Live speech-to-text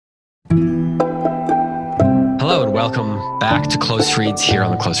welcome back to Close Reads here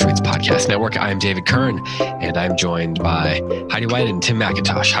on the Close Reads Podcast Network. I'm David Kern, and I'm joined by Heidi White and Tim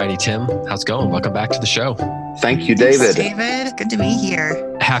McIntosh. Heidi, Tim, how's it going? Welcome back to the show. Thank you, David. Thanks, David. Good to be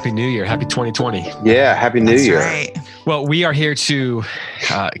here. Happy New Year. Happy 2020. Yeah, Happy New Year. Right. Well, we are here to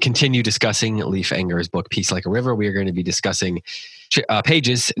continue discussing Leif Enger's book, Peace Like a River. We are going to be discussing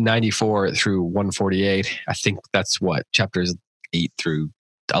pages 94 through 148. I think that's what, chapters 8 through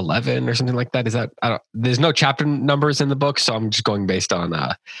 11 or something like that. Is that, there's no chapter numbers in the book, so I'm just going based on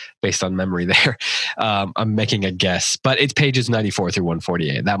memory there. I'm making a guess, but it's pages 94 through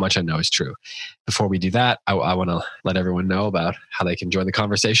 148. That much I know is true. Before we do that, I want to let everyone know about how they can join the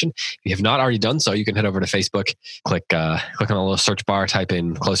conversation. If you have not already done so, you can head over to Facebook, click on the little search bar, type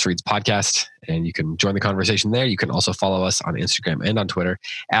in Close Reads Podcast, and you can join the conversation there. You can also follow us on Instagram and on Twitter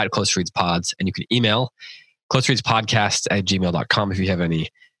at Close Reads Pods, and you can email closereadspodcast@gmail.com if you have any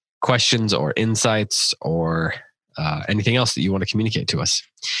questions or insights or anything else that you want to communicate to us.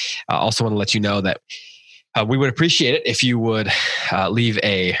 I also want to let you know that we would appreciate it if you would leave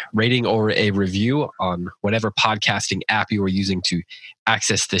a rating or a review on whatever podcasting app you are using to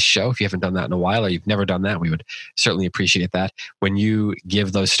access this show. If you haven't done that in a while or you've never done that, we would certainly appreciate that. When you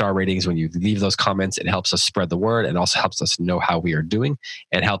give those star ratings, when you leave those comments, it helps us spread the word and also helps us know how we are doing.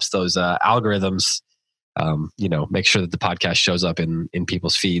 It helps those algorithms make sure that the podcast shows up in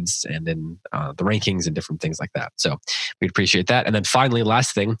people's feeds and in the rankings and different things like that. So we'd appreciate that. And then finally,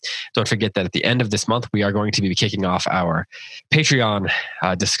 last thing, don't forget that at the end of this month, we are going to be kicking off our Patreon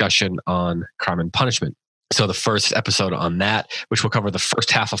discussion on Crime and Punishment. So the first episode on that, which will cover the first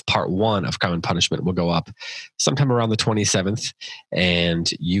half of part 1 of Crime and Punishment, will go up sometime around the 27th.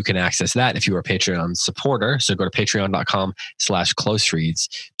 And you can access that if you are a Patreon supporter. So go to patreon.com/closereads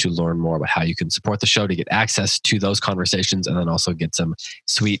to learn more about how you can support the show to get access to those conversations and then also get some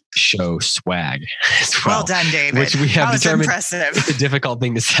sweet show swag as well. Well done, David. Which we have determined impressive. It's a difficult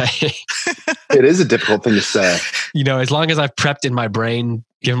thing to say. It is a difficult thing to say. As long as I've prepped in my brain,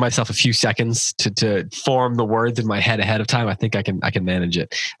 given myself a few seconds to form the words in my head ahead of time, I think I can manage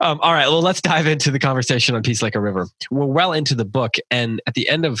it. All right, well, let's dive into the conversation on Peace Like a River. We're well into the book, and at the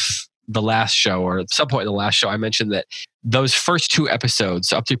end of the last show, or at some point in the last show, I mentioned that those first 2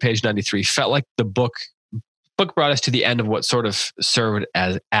 episodes, up through page 93, felt like the book brought us to the end of what sort of served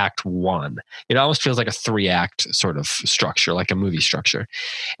as Act 1. It almost feels like a 3-act sort of structure, like a movie structure.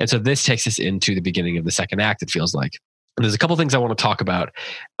 And so this takes us into the beginning of the second act, it feels like. And there's a couple things I want to talk about.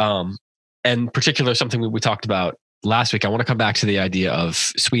 And in particular, something we talked about last week. I want to come back to the idea of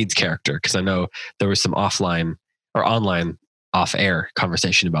Swede's character, because I know there was some offline or online off-air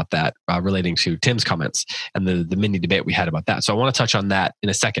conversation about that relating to Tim's comments and the mini debate we had about that. So I want to touch on that in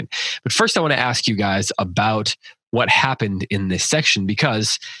a second. But first, I want to ask you guys about what happened in this section,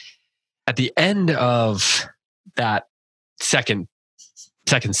 because at the end of that second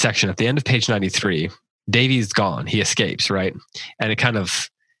section, at the end of page 93, Davy's gone. He escapes, right? And we're kind of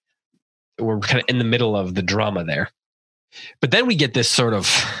in the middle of the drama there. But then we get this sort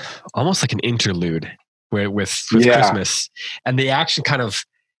of almost like an interlude with Christmas. And the action kind of,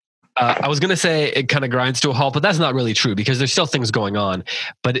 I was going to say it kind of grinds to a halt, but that's not really true because there's still things going on.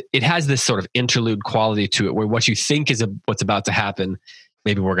 But it has this sort of interlude quality to it where what you think is what's about to happen.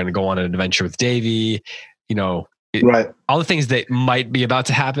 Maybe we're going to go on an adventure with Davy, right. All the things that might be about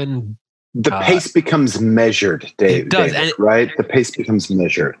to happen. The pace becomes measured, Dave. It does, David, right? The pace becomes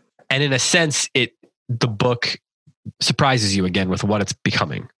measured. And in a sense, the book surprises you again with what it's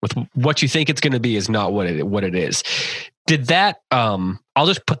becoming. With what you think it's going to be is not what it is. Did that? I'll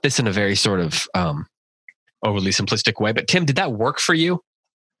just put this in a very sort of overly simplistic way. But Tim, did that work for you?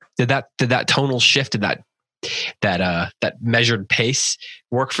 Did that tonal shift? Did that measured pace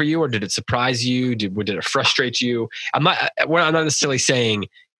work for you, or did it surprise you? Did it frustrate you? I'm not necessarily saying,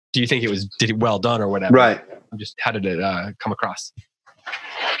 do you think did it well done or whatever? Right. Just how did it come across?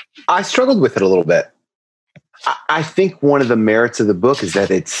 I struggled with it a little bit. I think one of the merits of the book is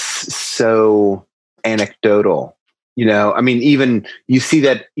that it's so anecdotal. Even you see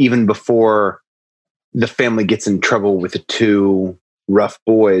that even before the family gets in trouble with the 2 rough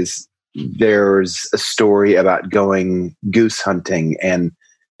boys, there's a story about going goose hunting and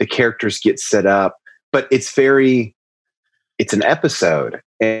the characters get set up, but it's an episode.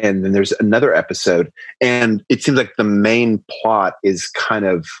 And then there's another episode. And it seems like the main plot is kind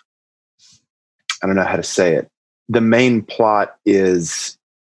of, I don't know how to say it. The main plot is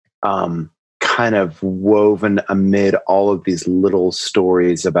kind of woven amid all of these little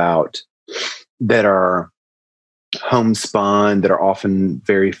stories that are homespun, that are often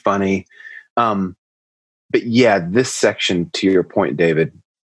very funny. But yeah, this section, to your point, David,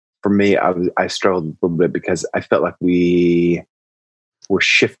 for me, I struggled a little bit because I felt like we were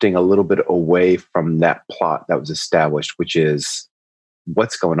shifting a little bit away from that plot that was established, which is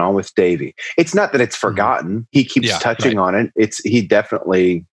what's going on with Davy. It's not that it's forgotten. He keeps touching on it. He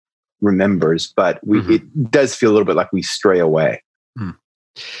definitely remembers, but it does feel a little bit like we stray away. Mm.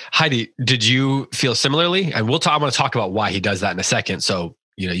 Heidi, did you feel similarly? And I want to talk about why he does that in a second. So,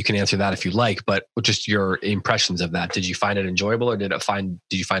 you can answer that if you like, but just your impressions of that. Did you find it enjoyable, or did you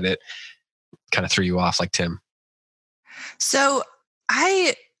find it kind of threw you off like Tim? So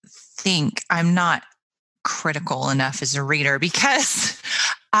I think I'm not critical enough as a reader, because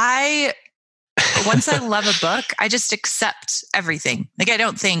once I love a book, I just accept everything. Like, I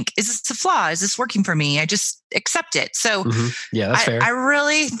don't think, is this a flaw? Is this working for me? I just accept it. So yeah, that's fair. I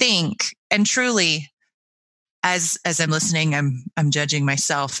really think, and truly, as I'm listening, I'm judging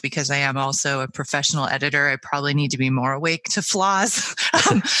myself, because I am also a professional editor. I probably need to be more awake to flaws.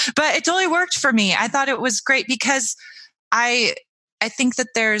 But it totally worked for me. I thought it was great because I think that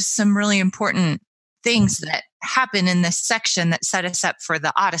there's some really important things that happen in this section that set us up for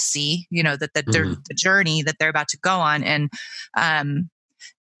the Odyssey, that the journey that they're about to go on. And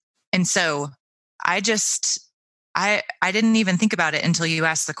so I didn't even think about it until you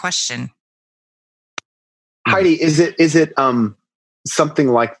asked the question. Heidi, is it something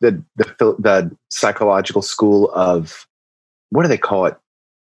like the psychological school of, what do they call it?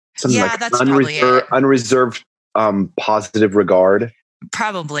 Something like that's probably it. Unreserved positive regard.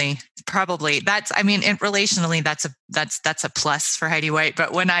 Probably. That's, relationally, that's a plus for Heidi White.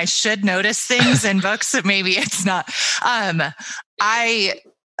 But when I should notice things in books, maybe it's not.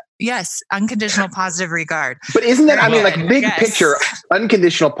 Yes, unconditional positive regard. But isn't that, big picture,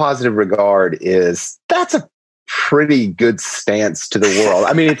 unconditional positive regard that's a pretty good stance to the world.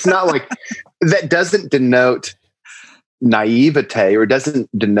 It's not like that doesn't denote naivete, or doesn't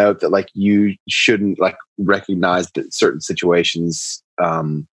denote that you shouldn't recognize that certain situations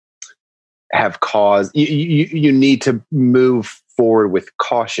have caused you need to move forward with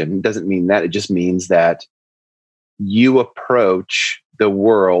caution. It doesn't mean that. It just means that you approach the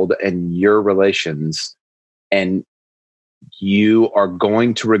world and your relations, and you are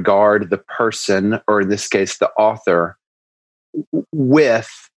going to regard the person, or in this case, the author,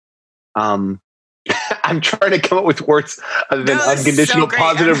 with I'm trying to come up with words other than unconditional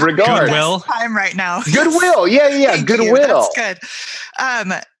positive regard. Goodwill. Time right now. Goodwill. Yeah. Goodwill. That's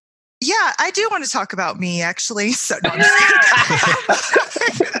good. Yeah, I do want to talk about me, actually. So, no,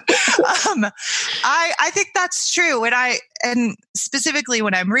 I think that's true. And specifically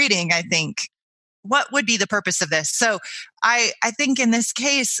when I'm reading, I think, what would be the purpose of this? So I think in this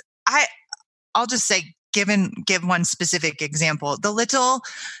case, I'll just say, give one specific example. The little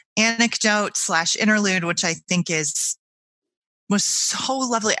anecdote / interlude, which I think was so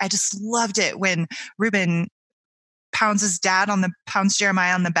lovely. I just loved it when Reuben pounds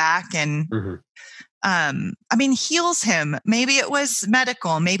Jeremiah on the back and heals him. Maybe it was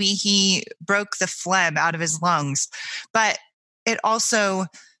medical. Maybe he broke the phlegm out of his lungs, but it also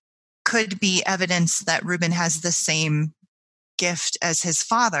could be evidence that Reuben has the same gift as his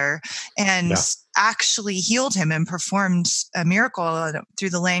father and actually healed him and performed a miracle through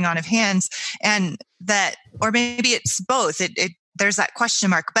the laying on of hands. And that, or maybe it's both. There's that question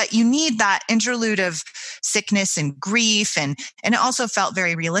mark, but you need that interlude of sickness and grief. And it also felt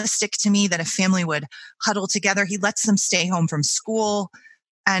very realistic to me that a family would huddle together. He lets them stay home from school,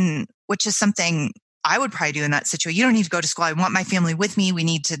 and which is something I would probably do in that situation. You don't need to go to school. I want my family with me. We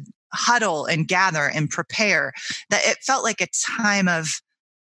need to huddle and gather and prepare. That it felt like a time of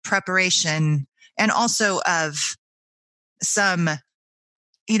preparation, and also of some,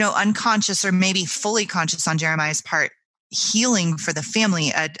 unconscious or maybe fully conscious on Jeremiah's part, healing for the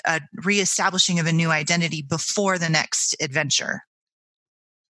family, a reestablishing of a new identity before the next adventure.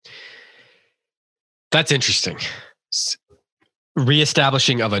 That's interesting.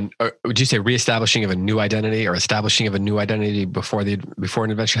 Reestablishing of would you say reestablishing of a new identity, or establishing of a new identity before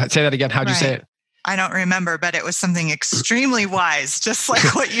an adventure? Say that again. How'd you say it? I don't remember, but it was something extremely wise, just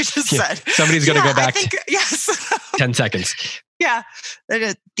like what you just said. Somebody's going to go back. Yes. 10 seconds. Yeah.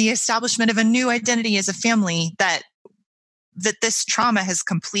 The establishment of a new identity as a family that this trauma has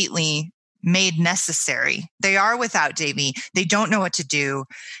completely made necessary. They are without Davy. They don't know what to do.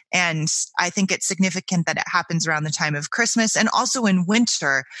 And I think it's significant that it happens around the time of Christmas, and also in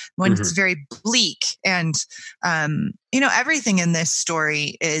winter when it's very bleak. And, everything in this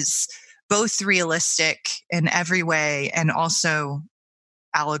story is both realistic in every way and also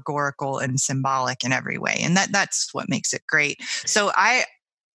allegorical and symbolic in every way. And that's what makes it great. So I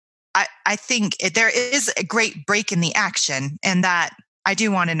think there is a great break in the action, and that I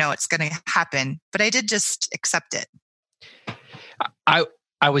do want to know what's going to happen, but I did just accept it.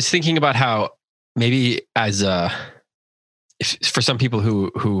 I was thinking about how maybe as for some people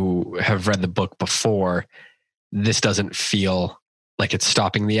who have read the book before, this doesn't feel like it's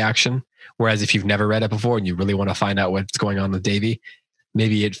stopping the action. Whereas if you've never read it before and you really want to find out what's going on with Davy,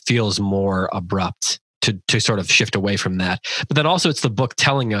 maybe it feels more abrupt to sort of shift away from that. But then also it's the book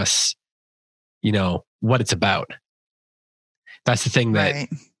telling us, what it's about. That's the thing that,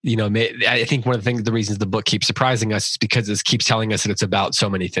 Right. I think one of the reasons the book keeps surprising us is because it keeps telling us that it's about so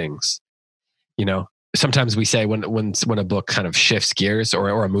many things. Sometimes we say when a book kind of shifts gears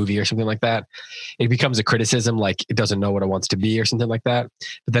or a movie or something like that, it becomes a criticism, like it doesn't know what it wants to be or something like that.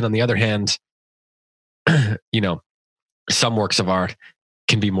 But then on the other hand, some works of art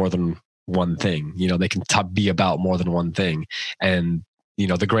can be more than one thing. They can be about more than one thing. And,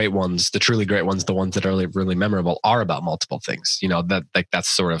 the great ones, the truly great ones, the ones that are really, really memorable are about multiple things. That's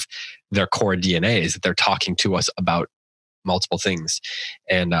sort of their core DNA, is that they're talking to us about multiple things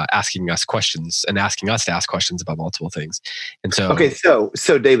and asking us questions and asking us to ask questions about multiple things. And so, okay.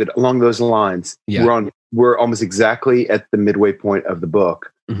 So David, along those lines, yeah. we're almost exactly at the midway point of the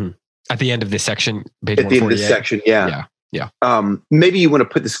book. Mm-hmm. At the end of this section, page at the end of this section. Yeah. Maybe you want to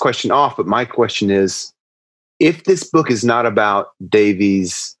put this question off, but my question is, if this book is not about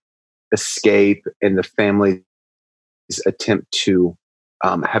Davy's escape and the family's attempt to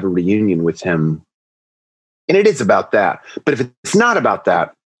have a reunion with him, and it is about that, but if it's not about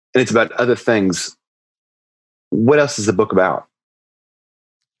that and it's about other things, what else is the book about?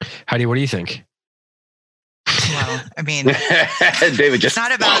 Heidi, what do you think? Well, I mean, David just it's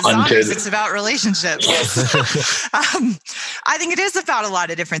not about zombies, it's about relationships. I think it is about a lot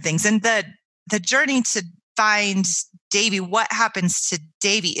of different things. And the journey to find Davy, what happens to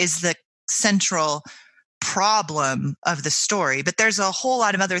Davy, is the central problem of the story. But there's a whole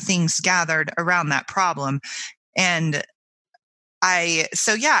lot of other things gathered around that problem. And I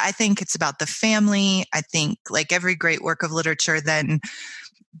think it's about the family. I think, like every great work of literature, then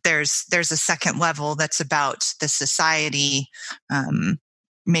there's a second level that's about the society,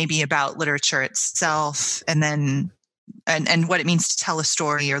 maybe about literature itself, and then and what it means to tell a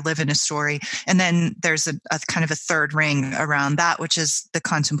story or live in a story. And then there's a kind of a third ring around that, which is the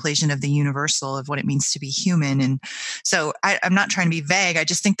contemplation of the universal, of what it means to be human. And so I'm not trying to be vague. I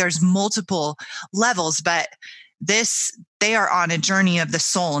just think there's multiple levels, but they are on a journey of the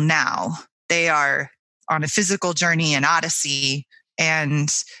soul now. They are on a physical journey, an odyssey.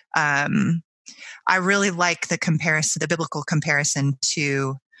 And I really like the biblical comparison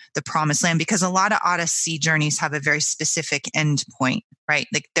to the Promised Land, because a lot of Odyssey journeys have a very specific end point, right?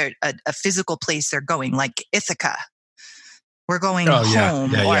 Like they're a physical place they're going, like Ithaca. We're going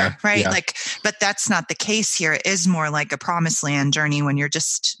home, right? Yeah. But that's not the case here. It is more like a Promised Land journey when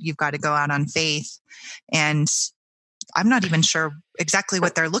you've got to go out on faith. And I'm not even sure exactly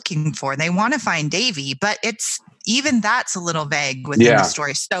what they're looking for. They want to find Davy, but that's a little vague within the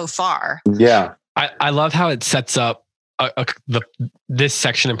story so far. Yeah. I love how it sets up this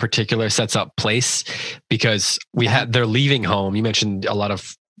section in particular sets up place, because they're leaving home. You mentioned a lot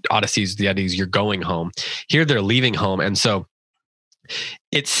of Odysseys, the idea is you're going home. Here they're leaving home. And so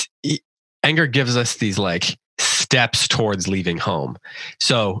Anger gives us these like steps towards leaving home.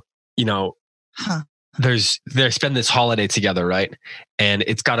 So, they spend this holiday together, right? And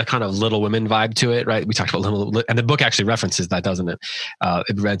it's got a kind of Little Women vibe to it, right? We talked about and the book actually references that, doesn't it?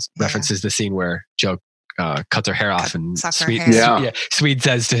 It references the scene where Joe cuts her hair off, and Swede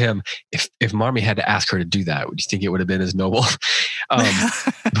says to him, if Marmee had to ask her to do that, would you think it would have been as noble?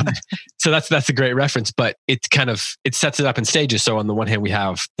 So that's a great reference, but it sets it up in stages. So on the one hand,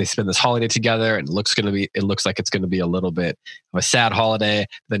 they spend this holiday together, and it looks like it's going to be a little bit of a sad holiday.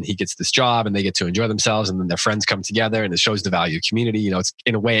 Then he gets this job and they get to enjoy themselves, and then their friends come together, and it shows the value of community. It's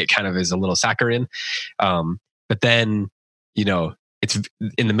in a way, it kind of is a little saccharine. But then, it's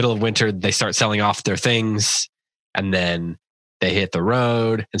in the middle of winter, they start selling off their things, and then they hit the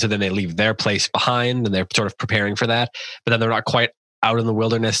road. And so then they leave their place behind, and they're sort of preparing for that. But then they're not quite out in the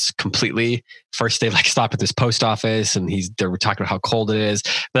wilderness completely. First, they stop at this post office, and they're talking about how cold it is.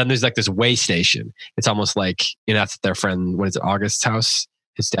 But then there's this way station. It's almost like, that's their friend, what is it, August's house?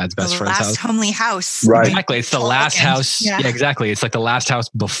 His dad's best friend's house. The last homely house. Right. Exactly. It's the last house. Yeah, exactly. It's like the last house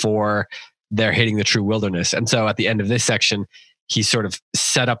before they're hitting the true wilderness. And so at the end of this section, he sort of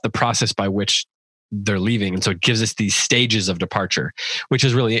set up the process by which they're leaving. And so it gives us these stages of departure, which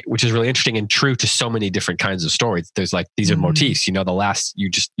is really interesting and true to so many different kinds of stories. There's these are motifs, the last, you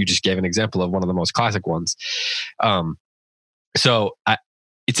just gave an example of one of the most classic ones. So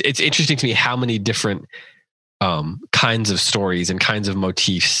it's interesting to me how many different kinds of stories and kinds of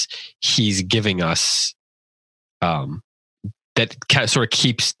motifs he's giving us, that sort of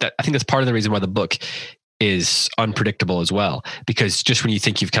keeps that. I think that's part of the reason why the book is unpredictable as well, because just when you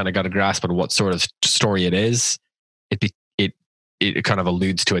think you've kind of got a grasp on what sort of story it is, it kind of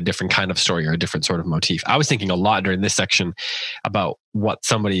alludes to a different kind of story or a different sort of motif. I was thinking a lot during this section about what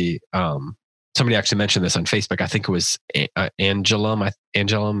somebody actually mentioned this on Facebook. I think it was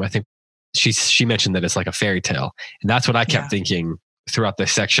Angelum. I think she mentioned that it's like a fairy tale, and that's what I kept thinking throughout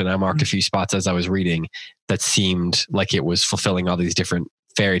this section. I marked a few spots as I was reading that seemed like it was fulfilling all these different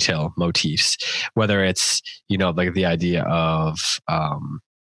fairy tale motifs, whether it's, like the idea of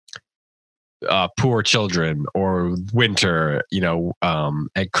poor children or winter,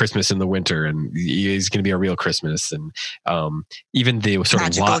 at Christmas in the winter, and it's going to be a real Christmas, and even the sort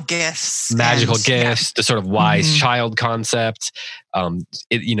magical of gifts, the sort of wise child concept,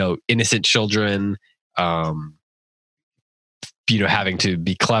 innocent children, having to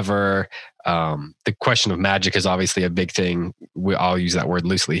be clever. The question of magic is obviously a big thing. I'll use that word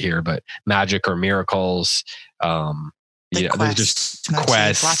loosely here, but magic or miracles. There's just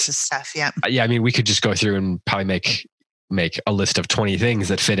quests, lots of stuff. Yeah. Yeah. I mean, we could just go through and probably make a list of 20 things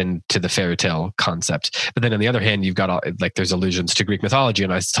that fit into the fairy tale concept. But then on the other hand, you've got there's allusions to Greek mythology.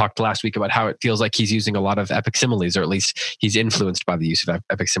 And I talked last week about how it feels like he's using a lot of epic similes, or at least he's influenced by the use of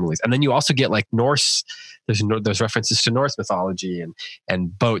epic similes. And then you also get like Norse, there's references to Norse mythology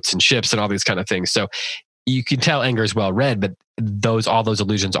and boats and ships and all these kind of things. So you can tell Enger is well read, but all those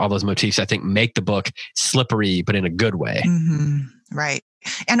allusions, all those motifs, I think make the book slippery, but in a good way. Mm-hmm. Right.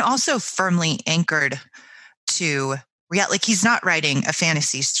 And also firmly anchored to reality. Like, he's not writing a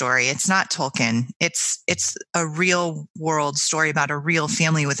fantasy story. It's not Tolkien. It's a real world story about a real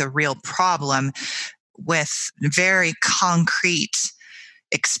family with a real problem, with very concrete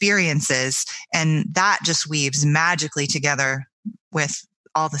experiences. And that just weaves magically together with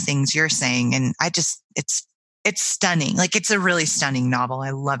all the things you're saying. And it's stunning. Like, it's a really stunning novel.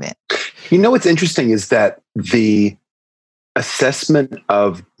 I love it. What's interesting is that the assessment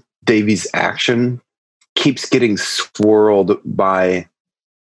of Davy's action keeps getting swirled by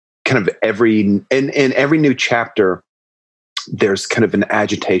kind of in every new chapter. There's kind of an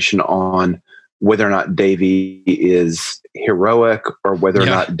agitation on whether or not Davy is heroic or whether or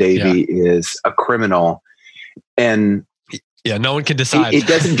not Davy is a criminal. And no one can decide. It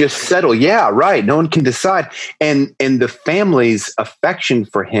doesn't just settle. Yeah, right. No one can decide. And the family's affection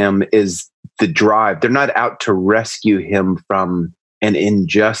for him is the drive. They're not out to rescue him from an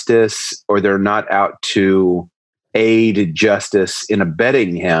injustice, or they're not out to aid justice in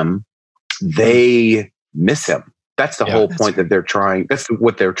abetting him. They miss him. That's the whole point that they're trying. That's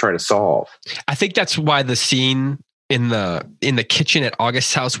what they're trying to solve. I think that's why the scene in the kitchen at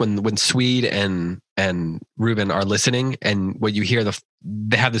August's house, when Swede and Reuben are listening, and what you hear,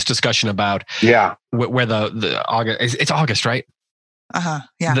 they have this discussion about where the August, it's August, right?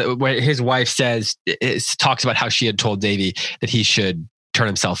 Yeah. Where his wife talks about how she had told Davy that he should turn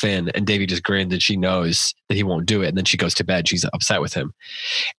himself in, and Davy just grinned, and she knows that he won't do it, and then she goes to bed. She's upset with him,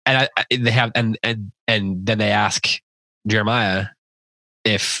 and then they ask Jeremiah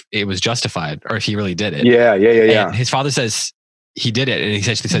if it was justified or if he really did it. Yeah. And his father says he did it, and he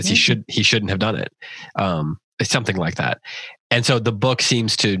essentially says he shouldn't have done it. It's something like that. And so the book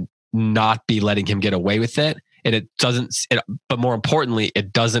seems to not be letting him get away with it. And it doesn't, but more importantly,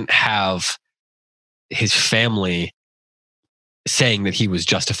 it doesn't have his family saying that he was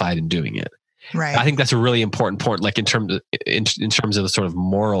justified in doing it. Right. I think that's a really important point, like in terms of the sort of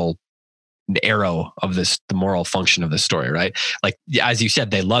moral arrow of this, the moral function of this story, right? Like, as you said,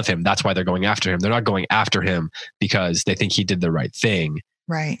 they love him. That's why they're going after him. They're not going after him because they think he did the right thing.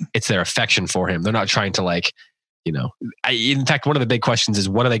 Right. It's their affection for him. They're not trying to in fact, one of the big questions is,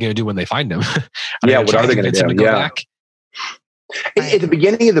 what are they going to do when they find him? What are they going to do? Go back? At the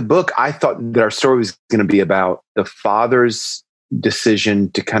beginning of the book, I thought that our story was going to be about the father's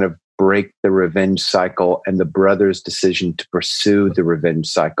decision to kind of break the revenge cycle and the brother's decision to pursue the revenge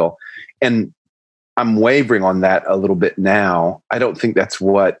cycle. And I'm wavering on that a little bit now. I don't think that's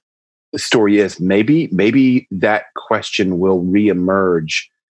what the story is. Maybe that question will reemerge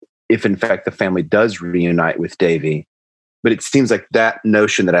if in fact the family does reunite with Davy. But it seems like that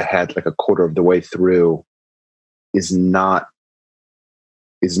notion that I had like a quarter of the way through is not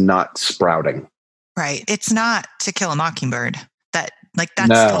sprouting. Right. It's not To Kill a Mockingbird. That's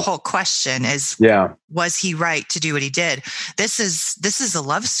the whole question is, was he right to do what he did? This is a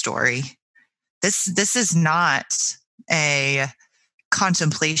love story. This is not a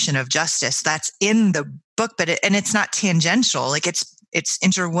contemplation of justice. That's in the book, and it's not tangential. Like, it's it's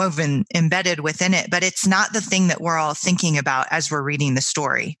interwoven, embedded within it, but it's not the thing that we're all thinking about as we're reading the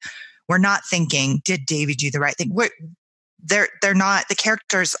story. We're not thinking, did Davy do the right thing? They're not, the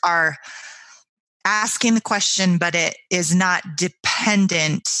characters are asking the question, but it is not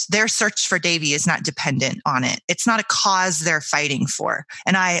dependent. Their search for Davy is not dependent on it. It's not a cause they're fighting for.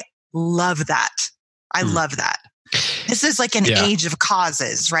 And I love that. I love that. This is like an age of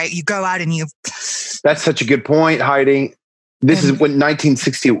causes, right? You go out and you... That's such a good point, Heidi. This is when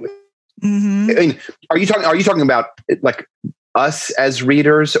 1960... Mm-hmm. I mean, are you talking about like us as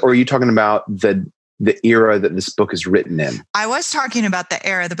readers, or are you talking about the era that this book is written in? I was talking about the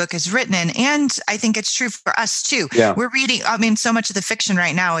era the book is written in, and I think it's true for us too. Yeah. We're reading, I mean, so much of the fiction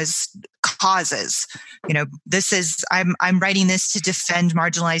right now is causes. You know, this is, I'm writing this to defend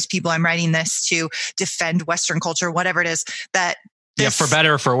marginalized people. I'm writing this to defend Western culture, whatever it is that... for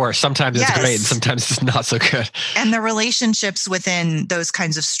better or for worse. Sometimes it's great and sometimes it's not so good. And the relationships within those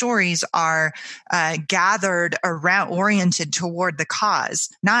kinds of stories are gathered around, oriented toward the cause,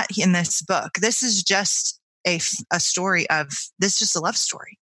 not in this book. This is just a story of, this is just a love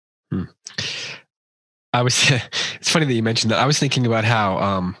story. It's funny that you mentioned that. I was thinking about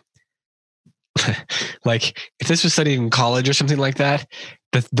how, like if this was studied in college or something like that,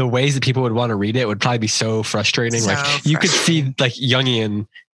 the ways that people would want to read it would probably be so frustrating. You could see like Jungian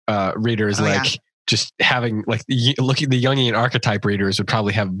readers just having like the Jungian archetype readers would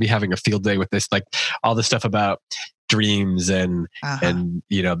probably be having a field day with this, like all the stuff about dreams and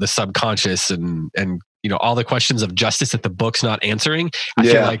the subconscious and all the questions of justice that the book's not answering. I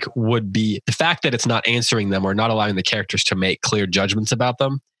feel like would be the fact that it's not answering them or not allowing the characters to make clear judgments about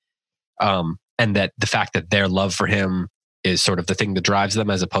them. And that the fact that their love for him is sort of the thing that drives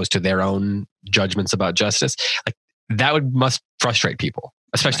them as opposed to their own judgments about justice. Like that must frustrate people,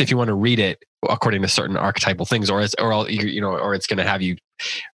 especially if you want to read it according to certain archetypal things, or it's going to have you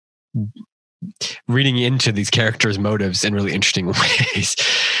reading into these characters' motives in really interesting ways.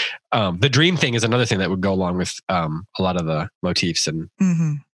 The dream thing is another thing that would go along with a lot of the motifs and,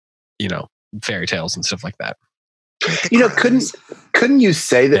 fairy tales and stuff like that. Couldn't you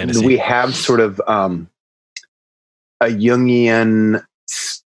say that fantasy. We have sort of a Jungian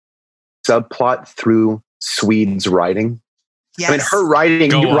subplot through Swede's writing? Yes. I mean, her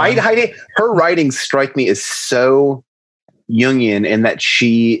writing, right, Heidi? Her writing strike me as so Jungian in that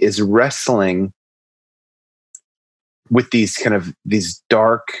she is wrestling with these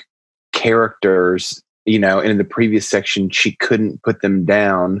dark characters, and in the previous section, she couldn't put them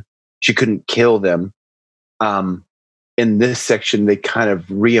down. She couldn't kill them. In this section, they kind of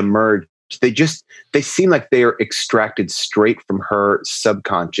reemerge. They seem like they are extracted straight from her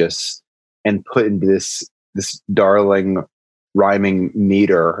subconscious and put into this darling rhyming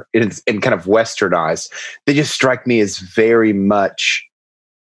meter and kind of westernized. They just strike me as very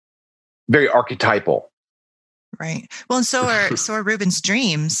archetypal. Right. Well, and so are Reuben's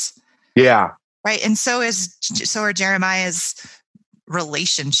dreams. Yeah. Right. And so are Jeremiah's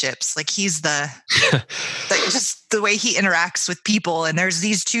relationships. Like he's just the way he interacts with people, and there's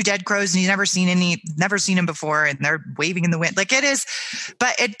these two dead crows and he's never seen them before, and they're waving in the wind. Like it is,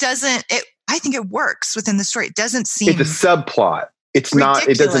 but I think it works within the story. It doesn't seem, it's a subplot. It's ridiculous. Not,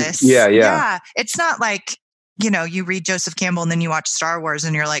 it doesn't. Yeah. It's not like, you read Joseph Campbell and then you watch Star Wars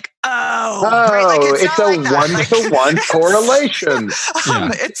and you're like, right? Like it's a one-to-one correlation.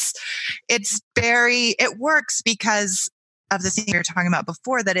 It works because of the thing we were talking about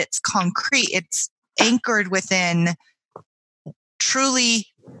before, that it's concrete. It's anchored within a truly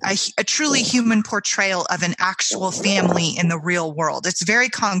human portrayal of an actual family in the real world. It's very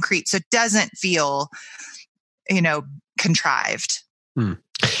concrete, so it doesn't feel, contrived.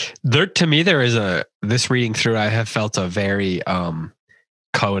 To me, there is this reading through, I have felt a very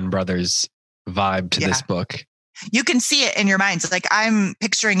Coen Brothers vibe to this book. You can see it in your minds. Like I'm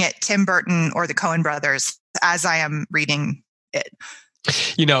picturing it Tim Burton or the Coen Brothers as I am reading it.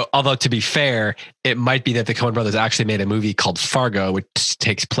 Although to be fair, it might be that the Coen Brothers actually made a movie called Fargo, which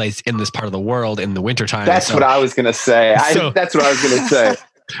takes place in this part of the world in the wintertime. That's what I was going to say. That's what I was going to say.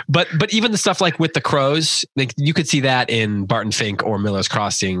 But even the stuff like with the crows, like you could see that in Barton Fink or Miller's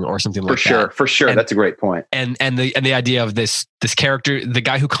Crossing or something like that. For sure. That's a great point. And the idea of this character, the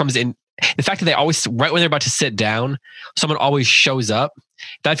guy who comes in, the fact that they always, right when they're about to sit down, someone always shows up.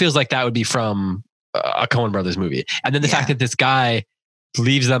 That feels like that would be from a Coen Brothers movie. And then the fact that this guy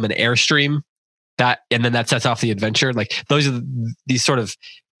leaves them an Airstream, and then that sets off the adventure. Like those are these sort of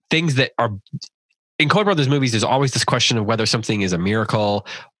things that are in Coen Brothers movies. There's always this question of whether something is a miracle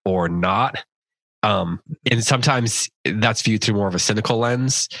or not. And sometimes that's viewed through more of a cynical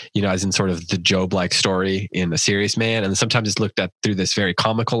lens, as in sort of the Job-like story in A Serious Man. And sometimes it's looked at through this very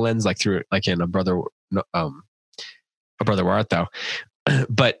comical lens, like in A Brother Where Art Thou?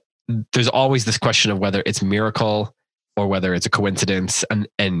 But there's always this question of whether it's miracle or whether it's a coincidence,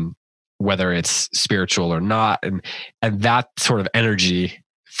 and whether it's spiritual or not. And that sort of energy,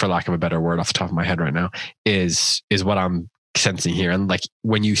 for lack of a better word off the top of my head right now, is what I'm sensing here. And like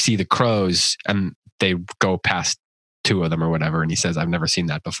when you see the crows and they go past two of them or whatever, and he says, I've never seen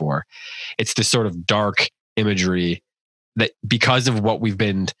that before. It's this sort of dark imagery that, because of what we've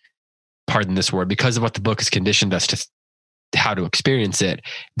been, pardon this word, because of what the book has conditioned us to how to experience it,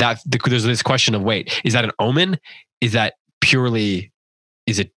 that there's this question of, wait, is that an omen? Is that purely,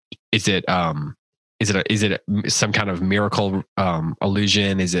 is it some kind of miracle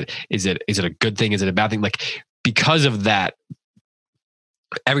illusion? Is it a good thing? Is it a bad thing? Like, because of that,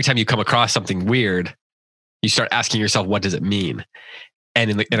 every time you come across something weird, you start asking yourself, what does it mean? And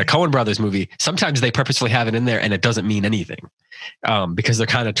in a Coen Brothers movie, sometimes they purposefully have it in there and it doesn't mean anything, because they're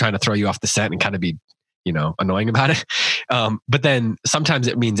kind of trying to throw you off the scent and kind of be, annoying about it. But then sometimes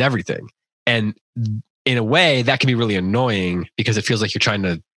it means everything. And in a way that can be really annoying because it feels like you're trying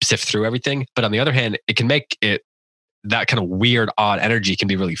to sift through everything. But on the other hand, it can make it, that kind of weird, odd energy can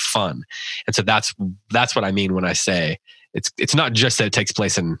be really fun. And so that's what I mean when I say it's not just that it takes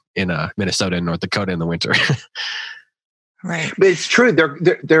place in Minnesota and North Dakota in the winter. Right. But it's true.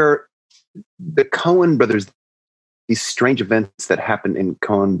 They're the Coen Brothers, these strange events that happen in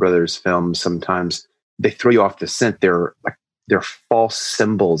Coen Brothers films, sometimes they throw you off the scent. They're false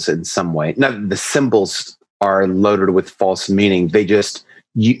symbols in some way. Now, the symbols are loaded with false meaning.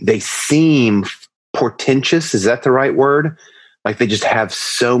 They seem portentous. Is that the right word? Like they just have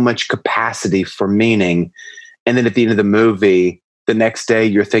so much capacity for meaning. And then at the end of the movie, the next day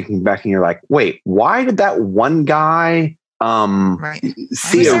you're thinking back and you're like, wait, why did that one guy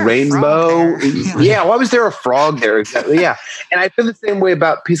see a rainbow? Yeah. Why was there a frog there? Exactly. Yeah. And I feel the same way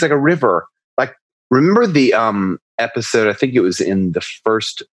about Peace Like a River. Like, remember the episode, I think it was in the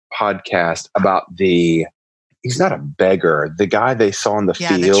first podcast, about he's not a beggar, the guy they saw in the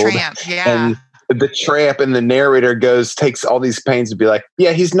field. The tramp. Yeah. And the tramp, and the narrator takes all these pains to be like,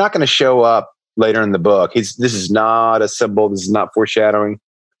 yeah, he's not going to show up later in the book. This is not a symbol. This is not foreshadowing.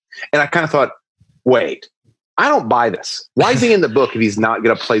 And I kind of thought, wait, I don't buy this. Why is he in the book if he's not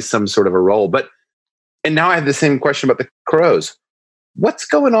going to play some sort of a role? And now I have the same question about the crows. What's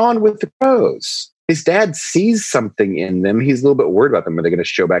going on with the crows? His dad sees something in them. He's a little bit worried about them. Are they going to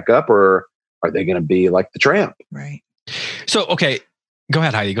show back up, or are they going to be like the tramp? Right. So, okay, go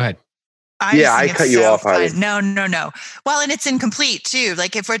ahead, Heidi. Go ahead. I cut you off, Heidi. No. Well, and it's incomplete too.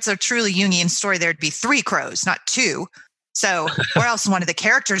 Like if it's a truly Jungian story, there'd be 3 crows, not 2. So, or else one of the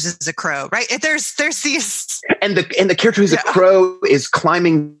characters is a crow, right? There's these, and the character who's a crow is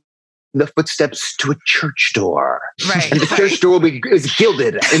climbing the footsteps to a church door, right? And the church door is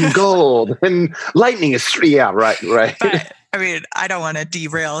gilded in gold, and lightning is right. But, I mean, I don't want to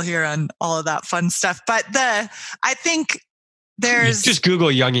derail here on all of that fun stuff, but I think there's just Google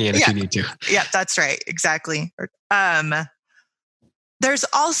Jungian if you need to. Yeah, that's right, exactly. There's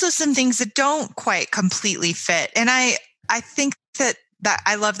also some things that don't quite completely fit, and I think that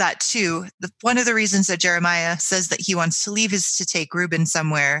I love that too. One of the reasons that Jeremiah says that he wants to leave is to take Reuben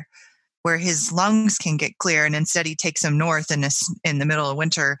somewhere where his lungs can get clear, and instead he takes him north in the middle of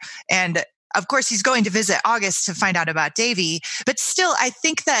winter. And of course, he's going to visit August to find out about Davy. But still, I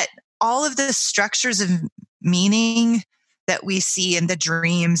think that all of the structures of meaning that we see in the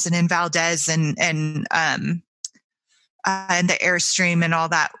dreams and in Valdez and the Airstream and all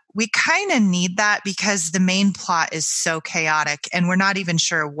that, we kind of need that because the main plot is so chaotic and we're not even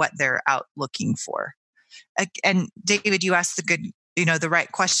sure what they're out looking for. And David, you asked the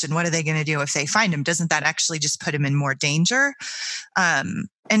right question. What are they going to do if they find him? Doesn't that actually just put him in more danger?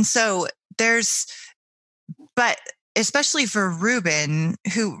 And so but especially for Reuben,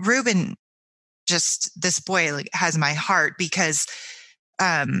 just this boy has my heart because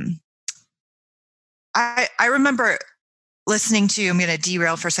I remember listening to, I'm going to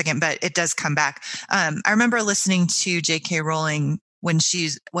derail for a second, but it does come back. I remember listening to J.K. Rowling when she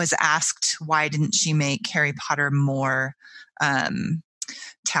was asked, why didn't she make Harry Potter more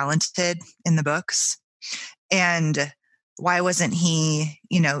talented in the books? And why wasn't he,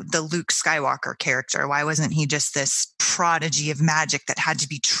 the Luke Skywalker character? Why wasn't he just this prodigy of magic that had to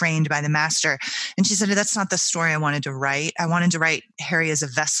be trained by the master? And she said, that's not the story I wanted to write. I wanted to write Harry as a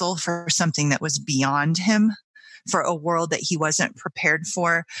vessel for something that was beyond him, for a world that he wasn't prepared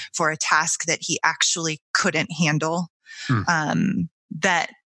for a task that he actually couldn't handle. That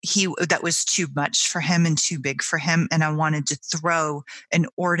that was too much for him and too big for him. And I wanted to throw an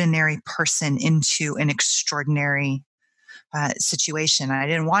ordinary person into an extraordinary situation. I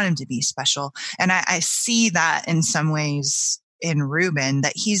didn't want him to be special. And I see that in some ways in Ruben,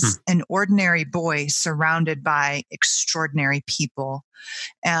 that he's an ordinary boy surrounded by extraordinary people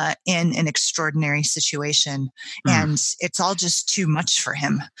in an extraordinary situation. And it's all just too much for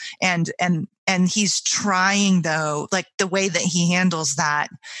him. And he's trying, though, like the way that he handles that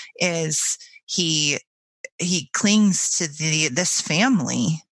is he clings to this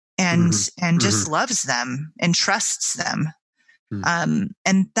family and just loves them and trusts them.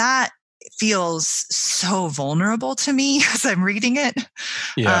 And that feels so vulnerable to me as I'm reading it.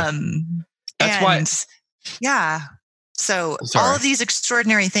 Yeah. That's why. Yeah. So all of these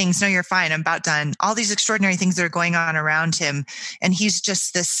extraordinary things, no, you're fine. I'm about done. All these extraordinary things that are going on around him. And he's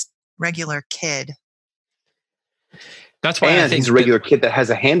just this regular kid. That's why I think he's a regular kid that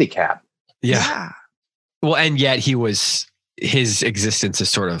has a handicap. Yeah. Well, and yet his existence is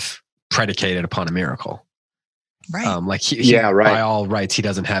sort of predicated upon a miracle. Right. Like by all rights, he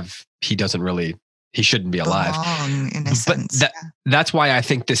shouldn't be alive. In a sense. But that's why I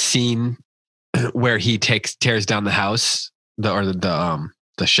think the scene where he tears down the house, the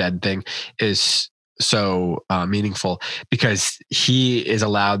shed thing, is so meaningful, because he is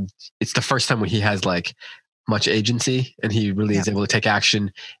allowed. It's the first time when he has like much agency, and he really is able to take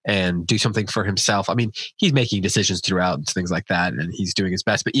action and do something for himself. I mean, he's making decisions throughout and things like that, and he's doing his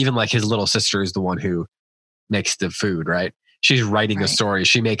best. But even like his little sister is the one who makes the food, right? She's writing a story.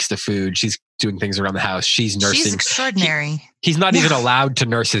 She makes the food. She's doing things around the house. She's nursing. She's extraordinary. He's not even allowed to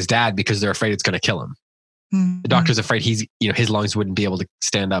nurse his dad because they're afraid it's going to kill him. The doctor's afraid his lungs wouldn't be able to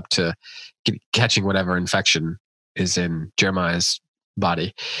stand up to catching whatever infection is in Jeremiah's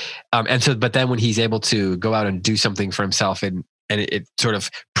body. But then when he's able to go out and do something for himself, and it sort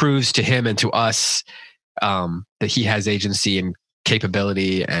of proves to him and to us that he has agency and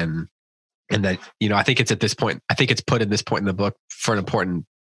capability, and that, I think it's at this point, I think it's put in this point in the book for an important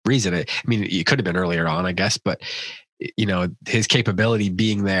reason. It could have been earlier on, I guess, but his capability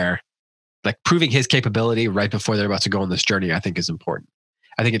being there, like proving his capability right before they're about to go on this journey, I think is important.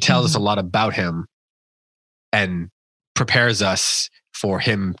 I think it tells us a lot about him and prepares us for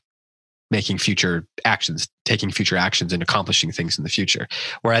him taking future actions and accomplishing things in the future.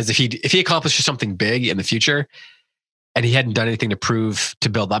 Whereas if he accomplishes something big in the future and he hadn't done anything to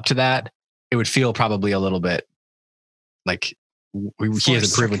build up to that, it would feel probably a little bit like he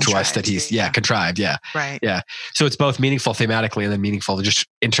hasn't proven to us that he's contrived. Yeah. Right. Yeah. So it's both meaningful thematically and then meaningful just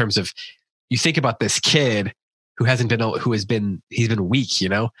in terms of, you think about this kid he's been weak, he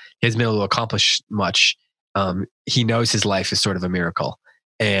hasn't been able to accomplish much. He knows his life is sort of a miracle,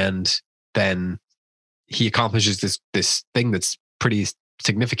 and then he accomplishes this thing that's pretty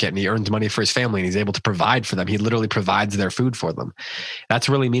significant, and he earns money for his family, and he's able to provide for them. He literally provides their food for them. That's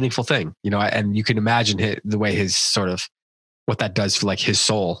a really meaningful thing, and you can imagine the way his sort of, what that does for like his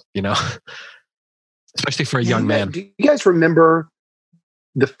soul, especially for a young man. Do you guys remember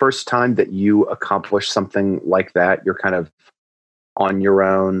the first time that you accomplished something like that? You're kind of on your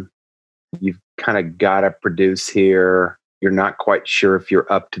own. You've kind of got to produce here. You're not quite sure if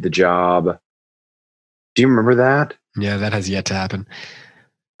you're up to the job. Do you remember that? Yeah, that has yet to happen.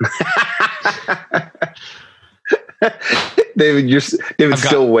 David's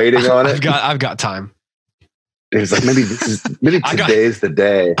still waiting on it. I've got time. David's like, maybe today's the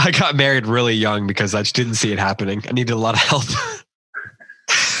day. I got married really young because I just didn't see it happening. I needed a lot of help.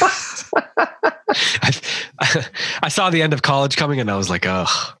 I saw the end of college coming, and I was like, oh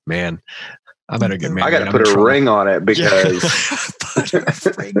man, I better get married. I got to put a ring on it because.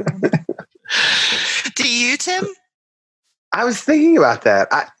 Do you, Tim? I was thinking about that.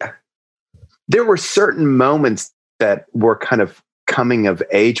 There were certain moments that were kind of coming of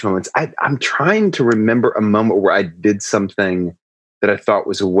age moments. I'm trying to remember a moment where I did something that I thought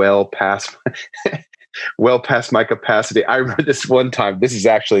was well past my capacity. I remember this one time. This is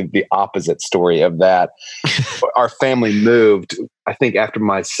actually the opposite story of that. Our family moved, I think, after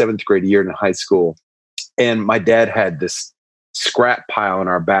my 7th grade year in high school, and my dad had this scrap pile in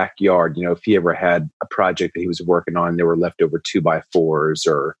our backyard. If he ever had a project that he was working on, there were leftover 2x4s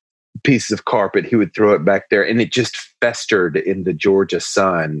or pieces of carpet, he would throw it back there, and it just festered in the Georgia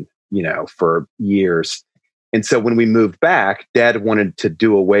sun, for years. And so when we moved back, Dad wanted to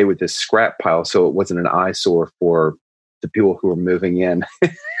do away with this scrap pile so it wasn't an eyesore for the people who were moving in.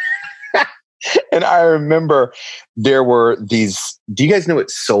 And I remember there were these, do you guys know what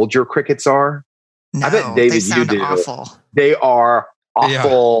soldier crickets are? No, I bet David, you do. Awful. They are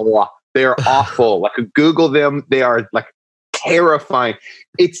awful. Yeah. They're awful. Like Google them. They are like terrifying.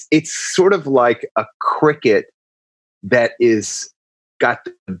 It's sort of like a cricket that is got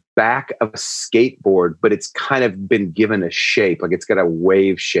the back of a skateboard, but it's kind of been given a shape, like it's got a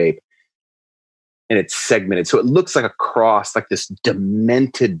wave shape, and it's segmented. So it looks like a cross, like this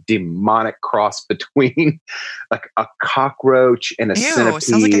demented, demonic cross between like a cockroach and a centipede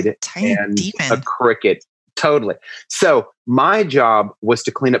sounds like a tiny and demon. a cricket. Totally. So my job was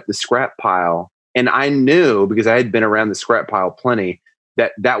to clean up the scrap pile. And I knew, because I had been around the scrap pile plenty,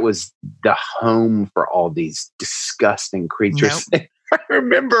 that was the home for all these disgusting creatures. Nope. I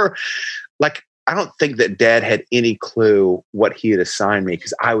remember, like, I don't think that Dad had any clue what he had assigned me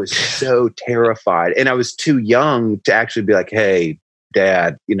because I was so terrified. And I was too young to actually be like, hey,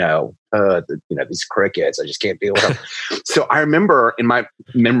 Dad, these crickets, I just can't deal with them. So I remember in my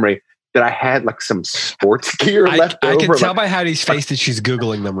memory that I had like some sports gear left over. I can tell by Heidi's face that she's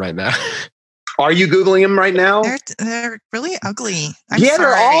Googling them right now. Are you Googling them right now? They're really ugly. Yeah,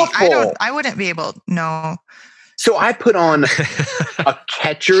 they're awful. I wouldn't be able. No. So I put on a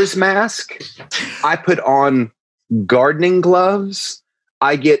catcher's mask. I put on gardening gloves.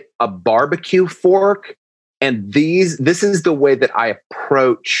 I get a barbecue fork, and this is the way that I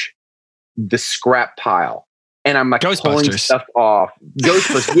approach the scrap pile. And I'm like pulling stuff off.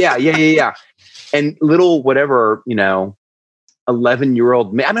 Ghostbusters, yeah. And little whatever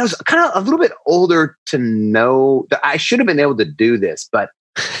 11-year-old man. I mean, I was kind of a little bit older to know that I should have been able to do this, but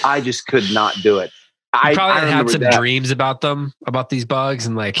I just could not do it. You probably had some dreams about them, about these bugs,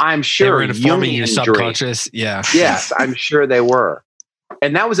 and like I'm sure they were informing your subconscious. Yeah. Yes, I'm sure they were.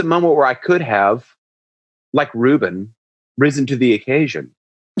 And that was a moment where I could have, like Reuben, risen to the occasion.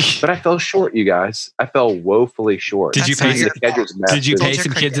 But I fell short, you guys. I fell woefully short. Did you pay some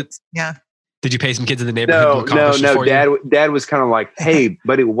kids? Yeah. Did you pay some kids in the neighborhood? No. Dad was kind of like, "Hey,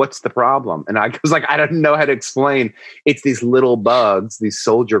 buddy, what's the problem?" And I was like, "I don't know how to explain. It's these little bugs, these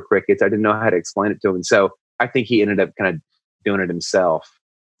soldier crickets. I didn't know how to explain it to him." And so I think he ended up kind of doing it himself.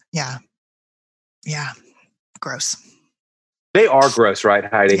 Yeah. Gross. They are gross, right,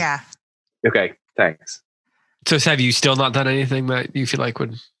 Heidi? Yeah. Okay. Thanks. So have you still not done anything that you feel like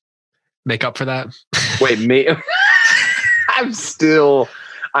would make up for that? Wait, me? I'm still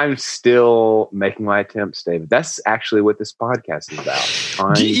making my attempts, David. That's actually what this podcast is about.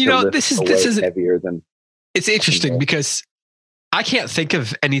 This is heavier than. It's interesting because I can't think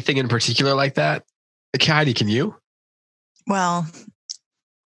of anything in particular like that. Heidi, can you? Well,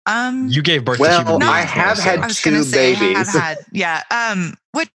 you gave birth to human beings. I have had two babies.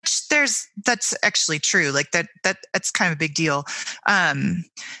 Which that's actually true. Like that's kind of a big deal.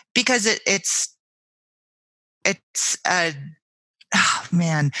 Because it's a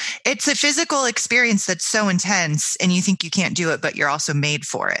physical experience that's so intense, and you think you can't do it, but you're also made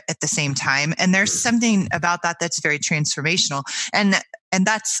for it at the same time. And there's something about that that's very transformational. And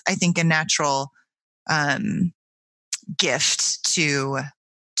that's, I think, a natural gift to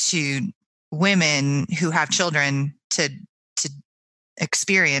women who have children to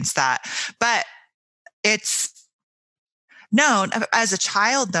experience that. But as a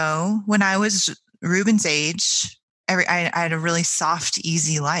child though, when I was Reuben's age, I had a really soft,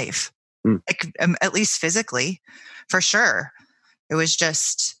 easy life, like at least physically, for sure. It was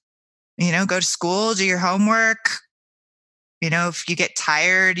just, go to school, do your homework. If you get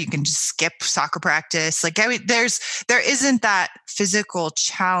tired, you can just skip soccer practice. Like, there isn't that physical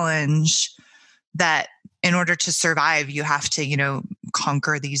challenge that in order to survive, you have to,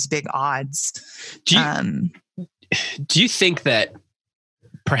 conquer these big odds. Do you think that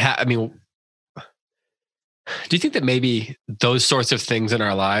do you think that maybe those sorts of things in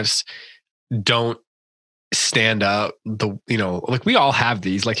our lives don't stand out? Like we all have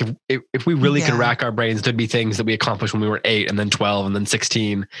these. Like if we really could rack our brains, there'd be things that we accomplished when we were 8 and then 12 and then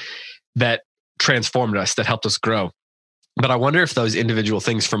 16 that transformed us, that helped us grow. But I wonder if those individual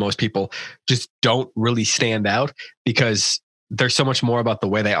things for most people just don't really stand out because there's so much more about the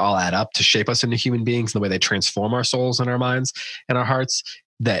way they all add up to shape us into human beings, and the way they transform our souls and our minds and our hearts,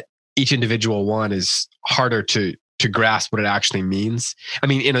 that each individual one is harder to grasp what it actually means. I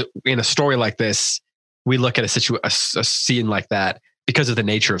mean, in a story like this, we look at a scene like that because of the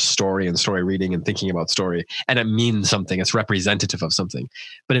nature of story and story reading and thinking about story, and it means something. It's representative of something.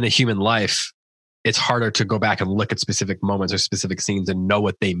 But in a human life, it's harder to go back and look at specific moments or specific scenes and know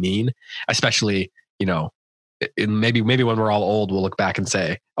what they mean, especially, maybe when we're all old, we'll look back and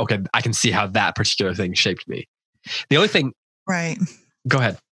say, okay, I can see how that particular thing shaped me. The only thing. Right. Go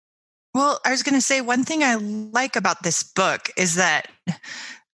ahead. Well, I was going to say one thing I like about this book is that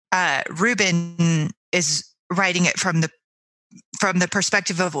Reuben is writing it from the from the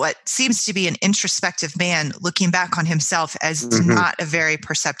perspective of what seems to be an introspective man looking back on himself as not a very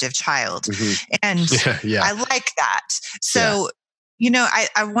perceptive child. And I like that. So,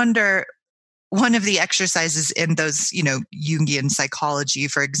 I wonder, one of the exercises in those, Jungian psychology,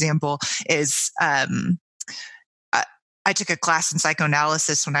 for example, is I took a class in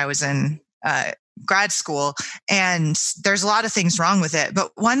psychoanalysis when I was in grad school, and there's a lot of things wrong with it.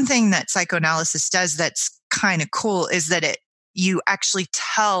 But one thing that psychoanalysis does that's kind of cool is that you actually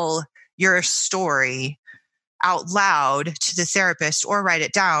tell your story out loud to the therapist or write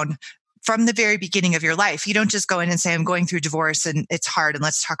it down from the very beginning of your life. You don't just go in and say, I'm going through divorce and it's hard and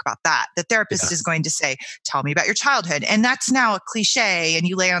let's talk about that. The therapist is going to say, tell me about your childhood. And that's now a cliche, and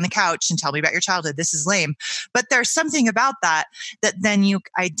you lay on the couch and tell me about your childhood. This is lame. But there's something about that then you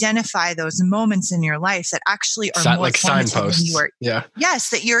identify those moments in your life that actually are more like signposts. Yes,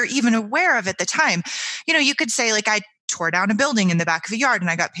 that you're even aware of at the time. You could say, like, I tore down a building in the back of a yard and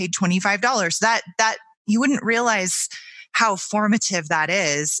I got paid $25. That you wouldn't realize how formative that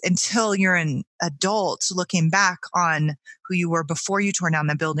is until you're an adult looking back on who you were before you tore down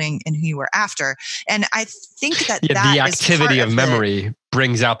the building and who you were after. And I think that the activity of memory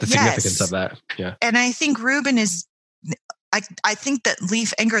brings out the significance of that. Yeah. And I think Reuben is, I think that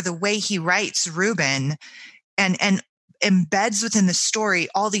Leif Enger, the way he writes Reuben and embeds within the story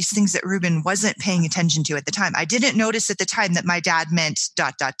all these things that Reuben wasn't paying attention to at the time. I didn't notice at the time that my dad meant ...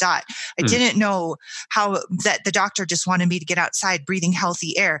 I didn't know how that the doctor just wanted me to get outside breathing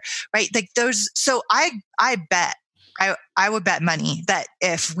healthy air, right? Like those. So I bet, I would bet money that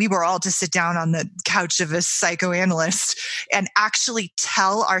if we were all to sit down on the couch of a psychoanalyst and actually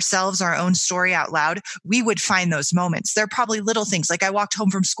tell ourselves our own story out loud, we would find those moments. They're probably little things like I walked home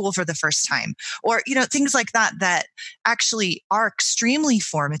from school for the first time, or, things like that actually are extremely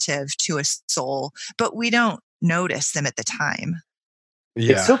formative to a soul, but we don't notice them at the time.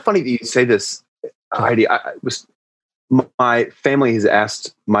 Yeah. It's so funny that you say this, Heidi. My family has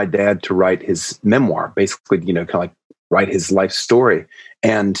asked my dad to write his memoir, basically, kind of like write his life story.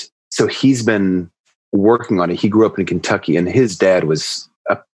 And so he's been working on it. He grew up in Kentucky, and his dad was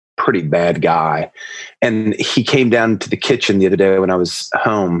a pretty bad guy. And he came down to the kitchen the other day when I was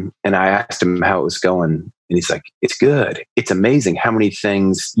home, and I asked him how it was going. And he's like, it's good. It's amazing how many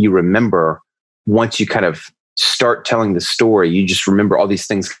things you remember once you kind of start telling the story. You just remember all these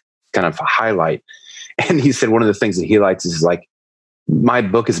things kind of highlight. And he said one of the things that he likes is like, my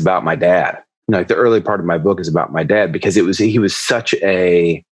book is about my dad. Like the early part of my book is about my dad, because he was such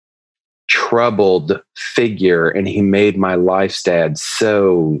a troubled figure, and he made my life's dad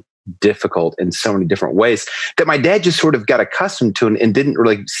so difficult in so many different ways that my dad just sort of got accustomed to and didn't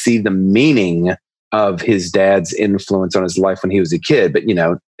really see the meaning of his dad's influence on his life when he was a kid. But,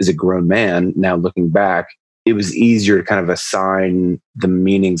 as a grown man, now looking back, it was easier to kind of assign the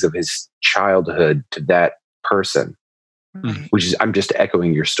meanings of his childhood to that person, which is, I'm just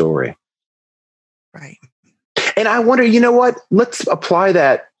echoing your story. Right. And I wonder, what? Let's apply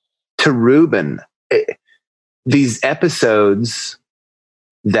that to Reuben. These episodes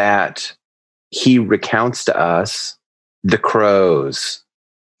that he recounts to us, the crows,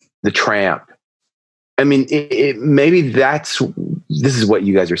 the tramp. I mean, maybe this is what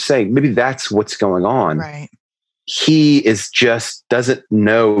you guys are saying. Maybe that's what's going on. Right. He doesn't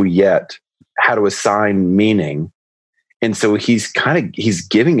know yet how to assign meaning. And so he's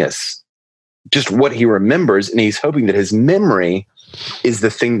giving us just what he remembers, and he's hoping that his memory is the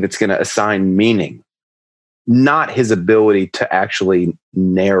thing that's going to assign meaning, not his ability to actually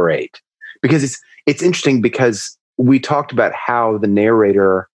narrate. Because it's interesting, because we talked about how the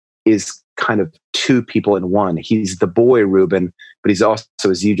narrator is kind of two people in one. He's the boy Reuben, but he's also,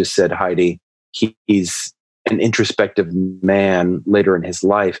 as you just said, Heidi, he's an introspective man later in his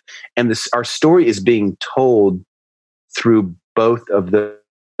life. And our story is being told through both of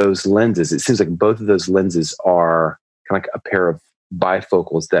those lenses. It seems like both of those lenses are kind of like a pair of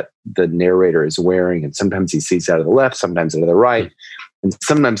bifocals that the narrator is wearing. And sometimes he sees out of the left, sometimes out of the right. And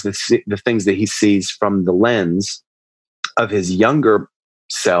sometimes the things that he sees from the lens of his younger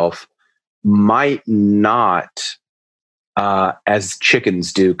self might not, as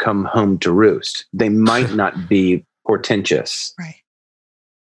chickens do, come home to roost. They might not be portentous. Right.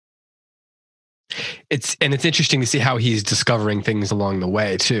 It's interesting to see how he's discovering things along the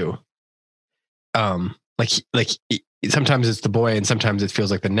way too. Sometimes it's the boy, and sometimes it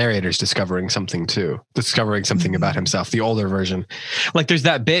feels like the narrator's discovering something too, about himself, the older version. Like there's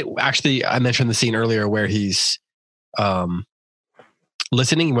that bit, actually, I mentioned the scene earlier where he's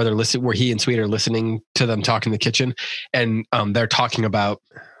listening, where he and Sweet are listening to them talk in the kitchen, and they're talking about,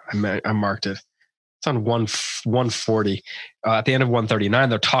 I marked it. It's on 140. At the end of 139,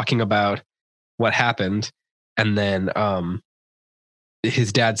 they're talking about what happened. And then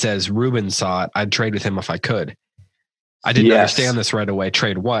his dad says, Ruben saw it. I'd trade with him if I could. I didn't understand this right away.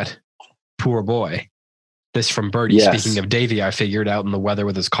 Trade what? Poor boy. This from Birdie. Yes. Speaking of Davy, I figured out in the weather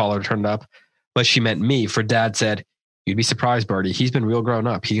with his collar turned up. But she meant me. For Dad said, you'd be surprised, Birdie. He's been real grown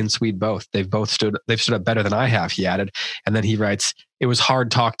up. He and Swede both. They've stood up better than I have, he added. And then he writes, it was hard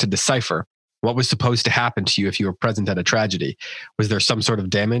talk to decipher. What was supposed to happen to you if you were present at a tragedy? Was there some sort of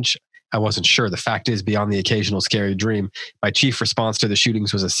damage? I wasn't sure. The fact is, beyond the occasional scary dream, my chief response to the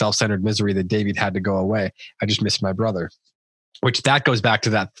shootings was a self-centered misery that David had to go away. I just missed my brother. Which that goes back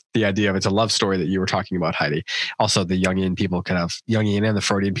to the idea of it's a love story that you were talking about, Heidi. Also, the Jungian and the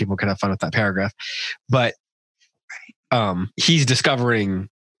Freudian people can have fun with that paragraph. But he's discovering,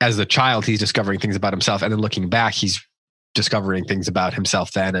 as a child, he's discovering things about himself. And then looking back, he's discovering things about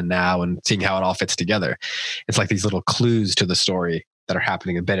himself then and now and seeing how it all fits together. It's like these little clues to the story that are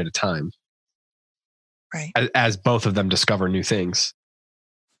happening a bit at a time. Right. As both of them discover new things.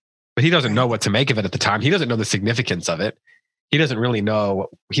 But he doesn't know what to make of it at the time. He doesn't know the significance of it. He doesn't even know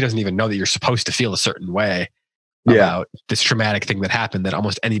that you're supposed to feel a certain way about this traumatic thing that happened that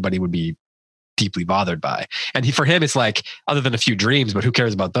almost anybody would be deeply bothered by. And for him, it's like, other than a few dreams, but who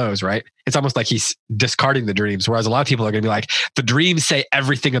cares about those, right? It's almost like he's discarding the dreams. Whereas a lot of people are going to be like, the dreams say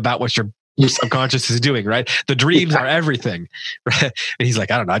everything about what your subconscious is doing, right? The dreams are everything. Right? And he's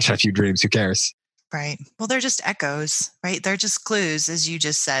like, I don't know, I just had a few dreams. Who cares? Right. Well, they're just echoes, right? They're just clues, as you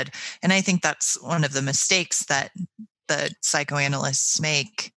just said. And I think that's one of the mistakes that the psychoanalysts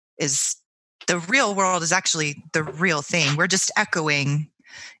make, is the real world is actually the real thing. We're just echoing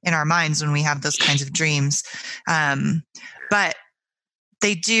in our minds when we have those kinds of dreams. But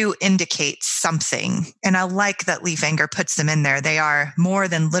they do indicate something. And I like that Leafanger puts them in there. They are more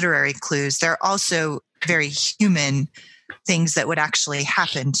than literary clues. They're also very human things that would actually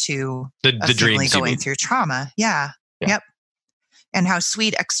happen to the family dreams going through trauma. Yeah. Yep. And how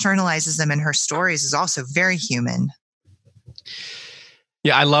Swede externalizes them in her stories is also very human.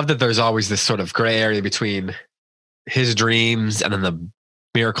 Yeah, I love that there's always this sort of gray area between his dreams and then the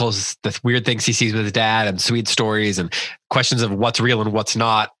miracles, the weird things he sees with his dad, and Swede's stories and questions of what's real and what's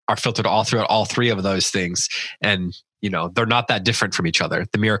not are filtered all throughout all three of those things. And, they're not that different from each other.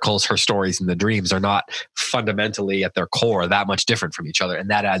 The miracles, her stories, and the dreams are not fundamentally at their core that much different from each other.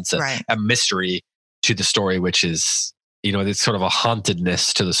 And that adds a mystery to the story, which is, it's sort of a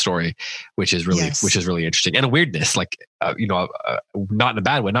hauntedness to the story, which is really interesting, and a weirdness, like, not in a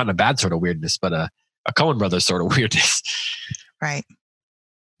bad way, not in a bad sort of weirdness, but a Coen Brothers sort of weirdness. Right.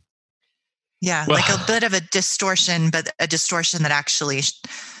 Yeah. Like a bit of a distortion, but a distortion that actually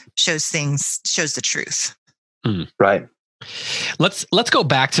shows the truth. Right. Let's go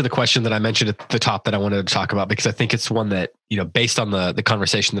back to the question that I mentioned at the top that I wanted to talk about, because I think it's one that, based on the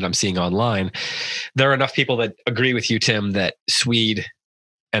conversation that I'm seeing online, there are enough people that agree with you, Tim, that Swede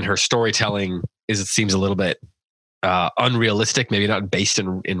and her storytelling seems a little bit unrealistic, maybe not based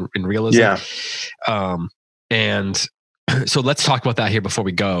in realism. Yeah. And so let's talk about that here before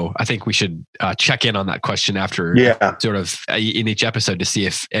we go. I think we should check in on that question after sort of in each episode to see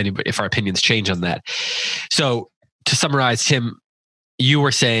if our opinions change on that. So to summarize, Tim, you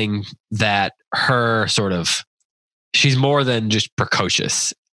were saying that her she's more than just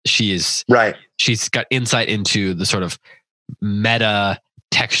precocious. She is right. She's got insight into the sort of meta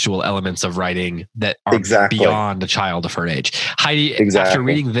textual elements of writing that are beyond a child of her age. Heidi, after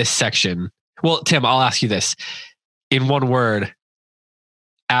reading this section, well, Tim, I'll ask you this. In one word,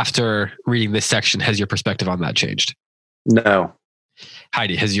 after reading this section, has your perspective on that changed? No.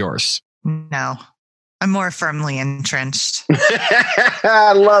 Heidi, has yours? No. I'm more firmly entrenched.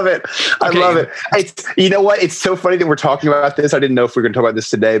 I love it. I love it. You know what? It's so funny that we're talking about this. I didn't know if we were going to talk about this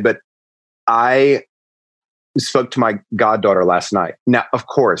today, but I spoke to my goddaughter last night. Now, of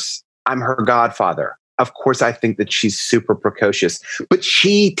course, I'm her godfather. Of course, I think that she's super precocious, but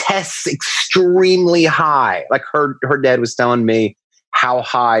she tests extremely high. Like her dad was telling me how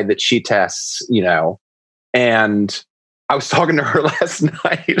high that she tests, and I was talking to her last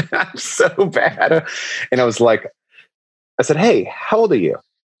night. I'm so bad. And I said, hey, how old are you?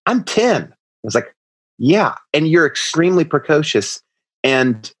 I'm 10. I was like, yeah. And you're extremely precocious,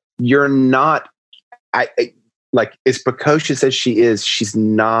 and you're not, as precocious as she is, she's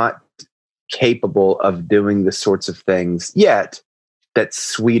not capable of doing the sorts of things yet that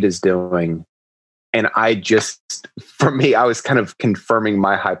Swede is doing. And for me, I was kind of confirming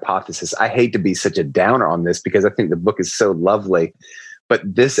my hypothesis. I hate to be such a downer on this because I think the book is so lovely, but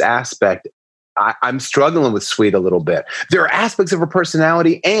this aspect, I'm struggling with Swede a little bit. There are aspects of her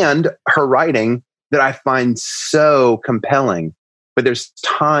personality and her writing that I find so compelling. But there's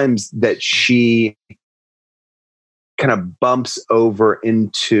times that she kind of bumps over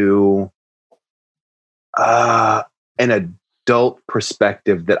into an adult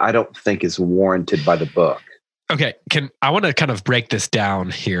perspective that I don't think is warranted by the book. Okay, I want to kind of break this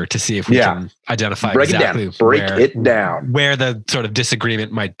down here to see if we can identify Break exactly it down where the sort of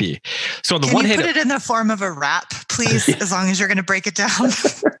disagreement might be. So on the Can one you hand, put it in the form of a rap, please, as long as you're going to break it down.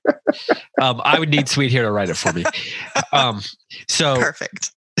 I would need Sweet here to write it for me. So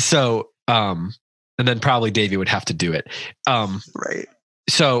Perfect. So and then probably Davey would have to do it. Right.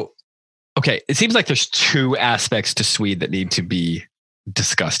 So okay, it seems like there's two aspects to Swede that need to be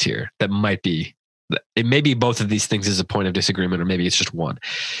discussed here. That might be. It may be both of these things as a point of disagreement, or maybe it's just one.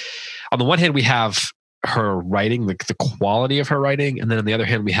 On the one hand, we have her writing, the quality of her writing, and then on the other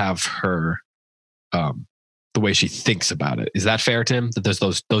hand, we have her, the way she thinks about it. Is that fair, Tim? That those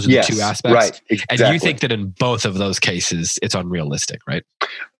are the two aspects, right? Exactly. And you think that in both of those cases, it's unrealistic, right?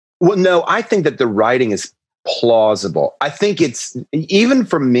 Well, no, I think that the writing is plausible. I think it's, even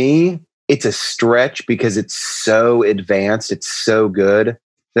for me, it's a stretch because it's so advanced, it's so good.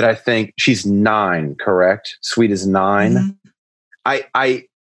 That I think she's 9, correct? Sweet is 9. Mm-hmm. I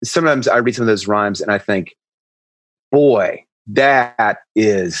sometimes I read some of those rhymes and I think, boy, that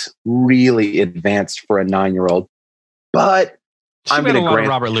is really advanced for a 9-year-old. But I'm going to grant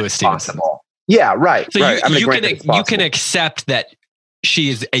Robert Louis Stevenson. Possible. Yeah, right. So right. you can accept that she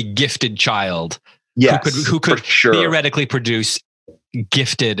is a gifted child. Yes, who could theoretically produce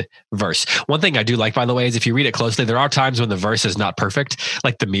gifted verse. One thing I do like, by the way, is if you read it closely, there are times when the verse is not perfect,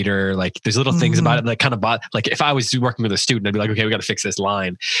 like the meter, like there's little things about it that kind of like if I was working with a student, I'd be like, okay, we got to fix this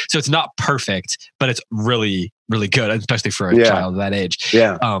line. So it's not perfect, but it's really, really good, especially for a child that age.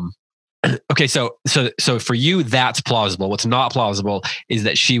 Yeah. Okay. So for you, that's plausible. What's not plausible is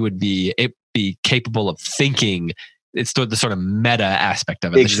that she would be capable of thinking. It's the sort of meta aspect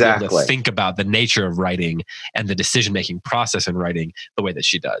of it. Exactly. To think about the nature of writing and the decision-making process in writing the way that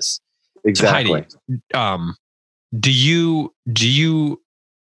she does. Exactly. So Heidi, do you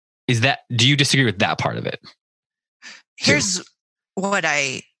disagree with that part of it? Here's what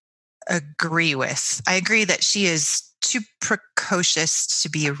I agree with. I agree that she is too precocious to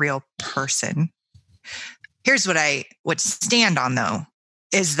be a real person. Here's what I would stand on, though,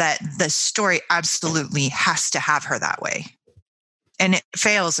 is that the story absolutely has to have her that way. And it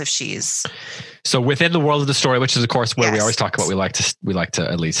fails if she's... So within the world of the story, which is of course where we always talk about, we like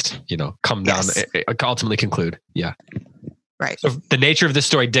to at least, come down, ultimately conclude. Yeah. Right. So the nature of the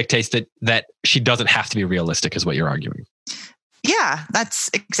story dictates that she doesn't have to be realistic is what you're arguing. Yeah, that's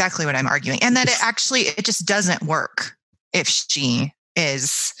exactly what I'm arguing. And that it just doesn't work if she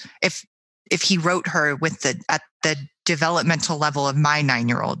is, if he wrote her at the developmental level of my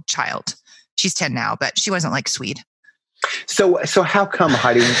 9-year-old child. She's 10 now, but she wasn't like Swede. So how come,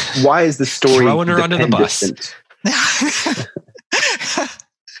 Heidi? Why is the story throwing her under the bus?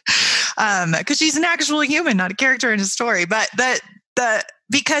 Because she's an actual human, not a character in a story. But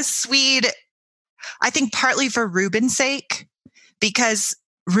because Swede, I think partly for Reuben's sake, because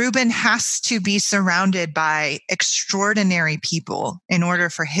Reuben has to be surrounded by extraordinary people in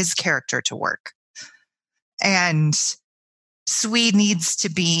order for his character to work. And Swede needs to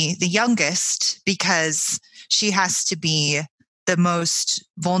be the youngest because she has to be the most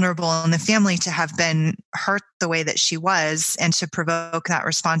vulnerable in the family to have been hurt the way that she was and to provoke that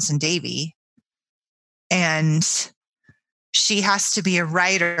response in Davy. And she has to be a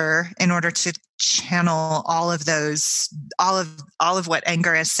writer in order to channel all of what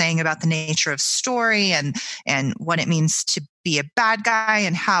Anger is saying about the nature of story and what it means to be a bad guy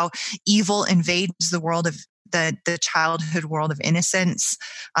and how evil invades the world of the childhood world of innocence,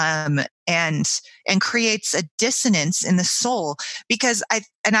 and creates a dissonance in the soul. Because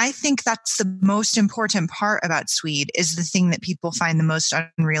I think that's the most important part about Swede, is the thing that people find the most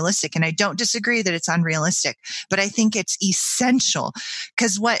unrealistic. And I don't disagree that it's unrealistic, but I think it's essential,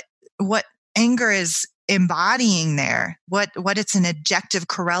 because what Anger is embodying there, what it's an adjective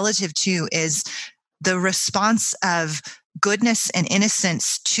correlative to, is the response of goodness and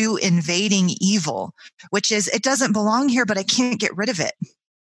innocence to invading evil, which is, it doesn't belong here, but I can't get rid of it.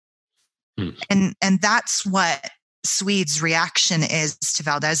 And that's what Swede's reaction is to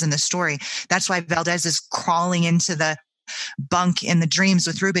Valdez in the story. That's why Valdez is crawling into the bunk in the dreams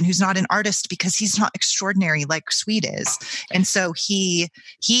with Reuben, who's not an artist, because he's not extraordinary like Swede is. And so he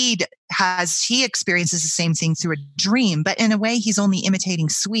experiences the same thing through a dream, but in a way he's only imitating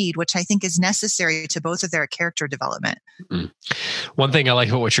Swede, which I think is necessary to both of their character development. One thing I like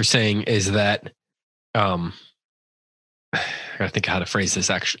about what you're saying is that I think how to phrase this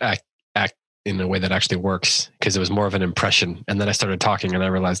in a way that actually works, because it was more of an impression. And then I started talking and I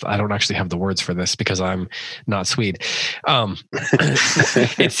realized I don't actually have the words for this because I'm not Swede.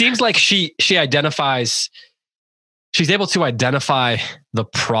 It seems like she's able to identify the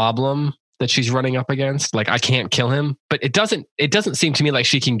problem that she's running up against. Like, I can't kill him, but it doesn't seem to me like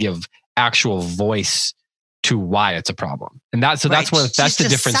she can give actual voice to why it's a problem. And that's the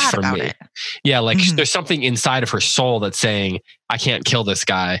difference for me. Yeah. Like there's something inside of her soul that's saying, I can't kill this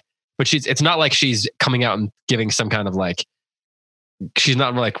guy. But it's not like she's coming out and giving some kind of like, she's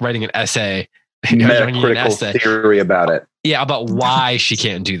not like writing an essay, metacritical theory about it. Yeah, about why she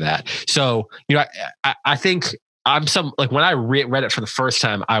can't do that. So, I think when I read it for the first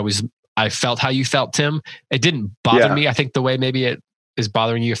time, I felt how you felt, Tim. It didn't bother me. I think the way maybe it is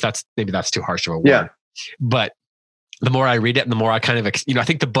bothering you, maybe that's too harsh of a word. Yeah. But the more I read it, and the more I kind of, I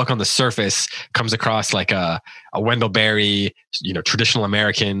think the book on the surface comes across like a Wendell Berry, traditional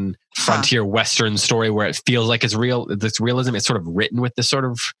American frontier Western story where it feels like it's real. This realism is sort of written with this sort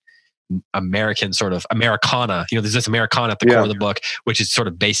of American sort of Americana. There's this Americana at the core of the book, which is sort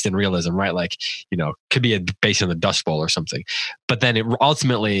of based in realism, right? Like, could be based in the Dust Bowl or something. But then it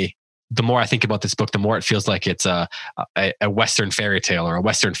ultimately, the more I think about this book, the more it feels like it's a Western fairy tale or a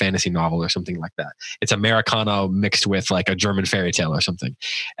Western fantasy novel or something like that. It's Americana mixed with like a German fairy tale or something.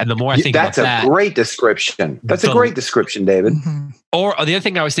 And the more I think about that, that's a great description. That's a great description, David. Or the other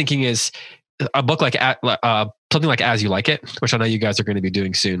thing I was thinking is a book like something like As You Like It, which I know you guys are going to be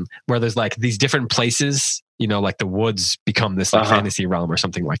doing soon, where there's like these different places, like the woods become this like fantasy realm or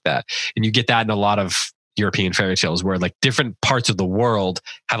something like that. And you get that in a lot of European fairy tales where like different parts of the world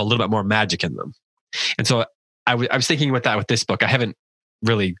have a little bit more magic in them. And so I was thinking about that with this book. I haven't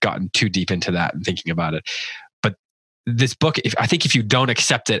really gotten too deep into that and thinking about it. But this book, I think if you don't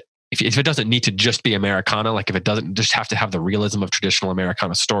accept it, if it doesn't need to just be Americana, like if it doesn't just have to have the realism of traditional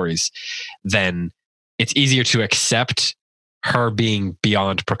Americana stories, then it's easier to accept her being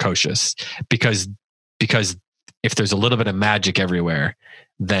beyond precocious because if there's a little bit of magic everywhere,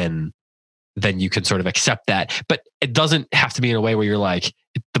 then you can sort of accept that. But it doesn't have to be in a way where you're like,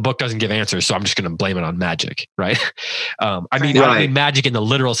 the book doesn't give answers, so I'm just going to blame it on magic, right? I don't mean magic in the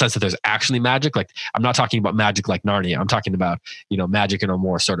literal sense that there's actually magic. Like, I'm not talking about magic like Narnia. I'm talking about, magic in a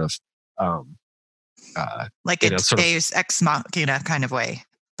more sort of like a Deus Ex Machina kind of way.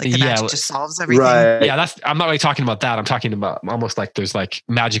 Like the magic just solves everything. Right. Yeah, I'm not really talking about that. I'm talking about almost like there's like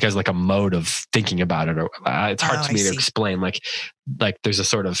magic as like a mode of thinking about it. Or it's hard to me to explain. Like there's a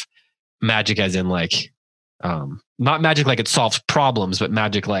sort of magic as in like, not magic like it solves problems, but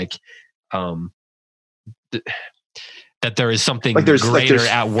magic like that there is something like there's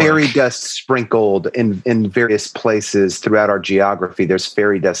at work. Fairy dust sprinkled in various places throughout our geography. There's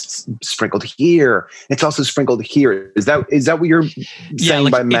fairy dust sprinkled here. It's also sprinkled here. Is that what you're saying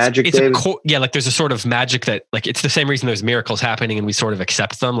like by magic, David? Like there's a sort of magic that like, it's the same reason there's miracles happening and we sort of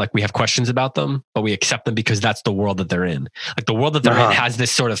accept them. Like we have questions about them, but we accept them because that's the world that they're in. Like the world that they're in has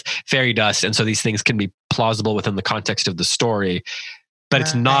this sort of fairy dust. And so these things can be plausible within the context of the story, but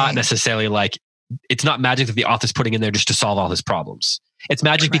it's not necessarily like, it's not magic that the author's putting in there just to solve all his problems. It's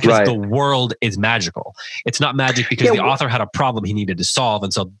magic because the world is magical. It's not magic because the author had a problem he needed to solve.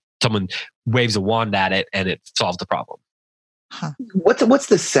 And so someone waves a wand at it and it solves the problem. Huh. What's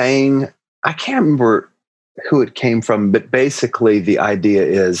the saying? I can't remember who it came from, but basically the idea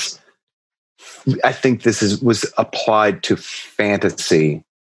is, I think this was applied to fantasy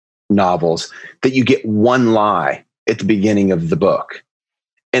novels, that you get one lie at the beginning of the book.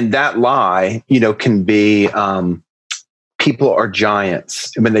 And that lie, can be people are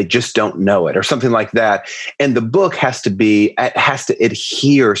giants when they just don't know it or something like that. And the book has to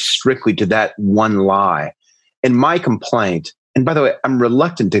adhere strictly to that one lie. And my complaint, and by the way, I'm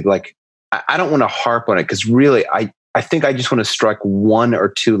reluctant to I don't want to harp on it because really, I think I just want to strike one or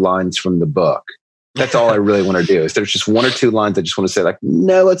two lines from the book. That's all I really want to do. Is there's just one or two lines I just want to say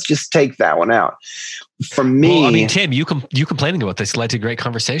no, let's just take that one out. For me, well, I mean, Tim, you complaining about this led to great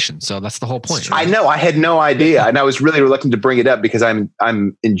conversation. So that's the whole point. Right? I know. I had no idea, and I was really reluctant to bring it up because I'm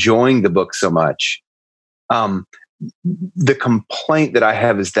enjoying the book so much. The complaint that I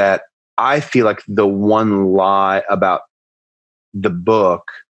have is that I feel like the one lie about the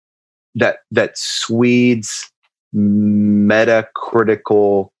book that Swede's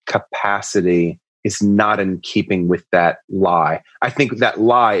metacritical capacity is not in keeping with that lie. I think that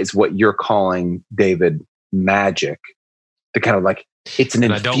lie is what you're calling, David, magic. The kind of like it's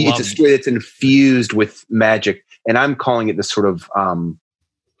a story that's infused with magic, and I'm calling it the sort of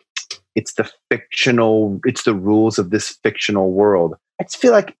it's the rules of this fictional world. I just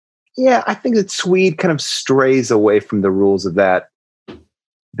feel like I think that Swede kind of strays away from the rules of that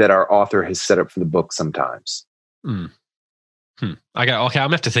that our author has set up for the book sometimes. I'm gonna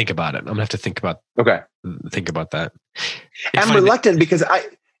have to think about it. I'm gonna have to think about that. I'm reluctant because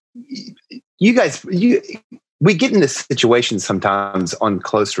we get into situations sometimes on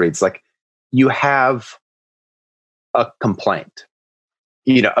close reads, like you have a complaint,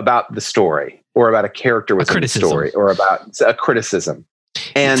 about the story or about a character within the story or about a criticism.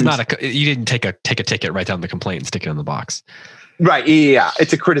 And it's not you didn't take a ticket, write down the complaint and stick it in the box. Right. Yeah.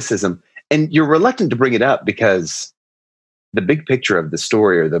 It's a criticism. And you're reluctant to bring it up because the big picture of the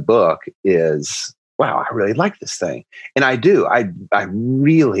story or the book is, wow, I really like this thing. And I do. I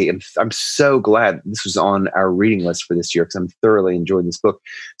really am. I'm so glad this was on our reading list for this year because I'm thoroughly enjoying this book.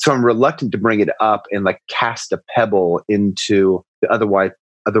 So I'm reluctant to bring it up and like cast a pebble into the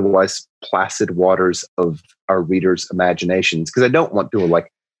otherwise placid waters of our readers' imaginations because I don't want people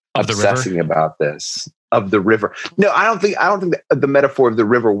like obsessing about this of the river. No, I don't think the metaphor of the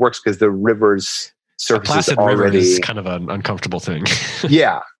river works because the river's surface a placid is already river is kind of an uncomfortable thing.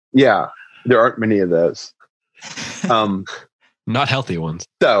 Yeah. There aren't many of those. Not healthy ones.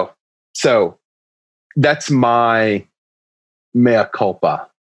 So that's my mea culpa.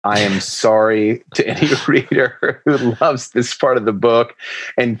 I am sorry to any reader who loves this part of the book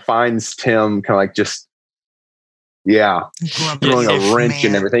and finds Tim kind of like just, throwing a wrench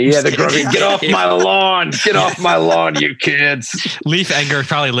and everything. Yeah, the grumpy, get off my lawn. Get off my lawn, you kids. Leaf Anger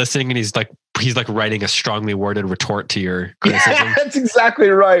probably listening and he's like writing a strongly worded retort to your criticism. Yeah, that's exactly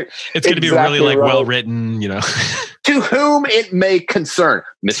right. It's going to be really like well written, To whom it may concern,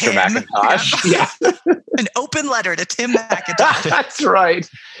 Mr. Tim. McIntosh. Yeah. An open letter to Tim McIntosh. That's right.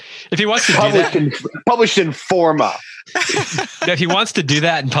 If he wants to published in Forma. If he wants to do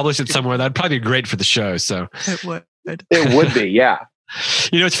that and publish it somewhere, that'd probably be great for the show. So it would. It would be, yeah.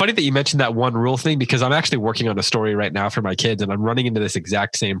 It's funny that you mentioned that one rule thing because I'm actually working on a story right now for my kids and I'm running into this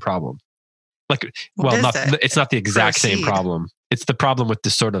exact same problem. It's not the exact same problem. It's the problem with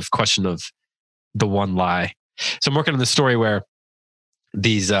this sort of question of the one lie. So I'm working on this story where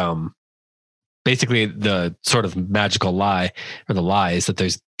these, basically the sort of magical lie or the lie is that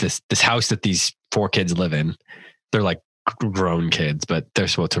there's this house that these 4 kids live in. They're like grown kids, but they're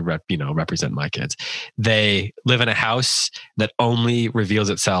supposed to represent my kids. They live in a house that only reveals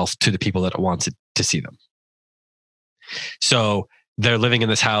itself to the people that it wants it to see them. So they're living in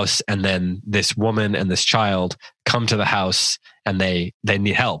this house and then this woman and this child come to the house and they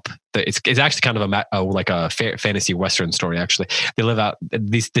need help. It's actually kind of a fantasy Western story. Actually, they live out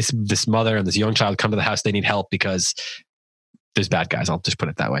this mother and this young child come to the house. They need help because there's bad guys. I'll just put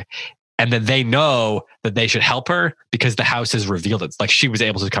it that way. And then they know that they should help her because the house has revealed it. Like she was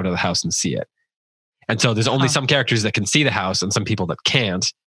able to come to the house and see it. And so there's only some characters that can see the house and some people that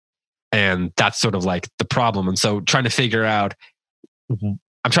can't. And that's sort of like the problem. And so I'm trying to figure out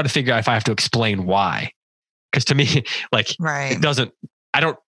if I have to explain why. Because to me, like, it doesn't,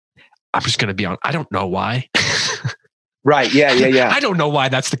 I'm just going to be on, I don't know why. Right. Yeah. I don't know why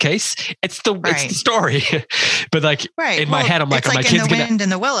that's the case. It's the story. But like in my head, I'm like, are my kids in the wind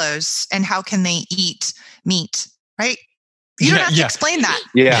and the willows? And how can they eat meat? Right. You don't have to explain that.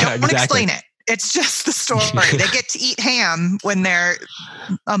 Yeah. You don't want to explain it. It's just the story. They get to eat ham when they're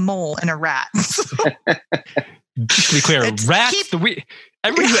a mole and a rat. Just to be clear, rats,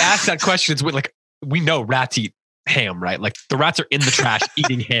 everybody who asks that question is like, we know rats eat ham, right? Like the rats are in the trash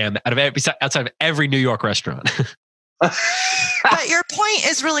eating ham outside of every New York restaurant. But your point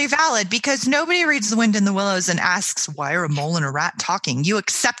is really valid because nobody reads The Wind in the Willows and asks, why are a mole and a rat talking? You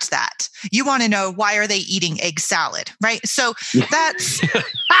accept that. You want to know, why are they eating egg salad, right? So that's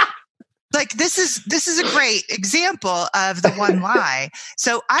like, this is a great example of the one lie.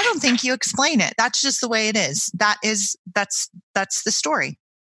 So I don't think you explain it. That's just the way it is. That's the story.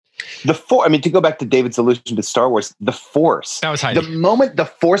 To go back to David's allusion to Star Wars, the Force. That was Heidi. The moment the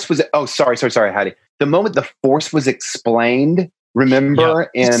Force was, sorry, Heidi. The moment the Force was explained,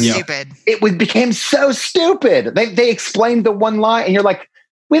 remember? Yep. And stupid. It became so stupid. They explained the one lie, and you're like,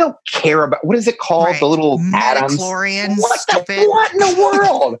 we don't care about, what is it called? Right. The little atoms. Midichlorians. What in the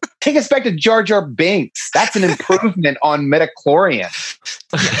world? Take us back to Jar Jar Binks. That's an improvement on midichlorian.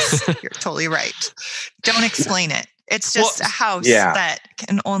 Yes, you're totally right. Don't explain it. It's just a house that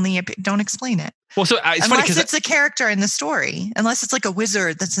can only don't explain it. Well, so it's unless funny it's a character in the story, unless it's like a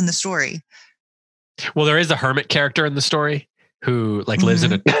wizard that's in the story. Well, there is a hermit character in the story who like lives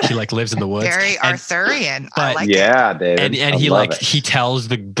in the woods. Very Arthurian. But, I like it. David. And he tells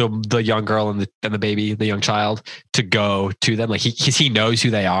the young girl and the baby, the young child, to go to them. Like he knows who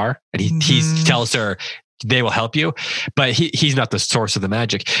they are, and he tells her they will help you, but he's not the source of the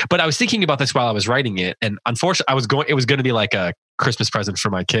magic. But I was thinking about this while I was writing it, and unfortunately, it was going to be like a Christmas present for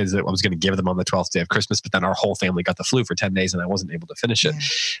my kids that I was going to give them on the 12th day of Christmas, but then our whole family got the flu for 10 days and I wasn't able to finish it.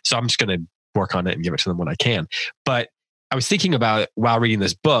 So I'm just going to work on it and give it to them when I can. But I was thinking about it while reading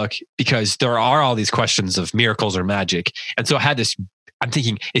this book, because there are all these questions of miracles or magic. And so I'm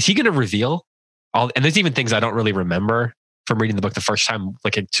thinking, is he going to reveal all, and there's even things I don't really remember from reading the book the first time,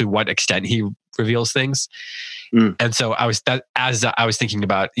 like to what extent he reveals things. And so as I was thinking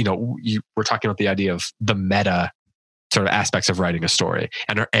about, we're talking about the idea of the meta sort of aspects of writing a story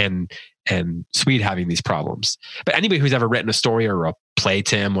and Swede having these problems. But anybody who's ever written a story or a play,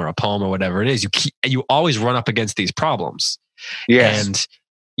 Tim, or a poem or whatever it is, you always run up against these problems. Yes. And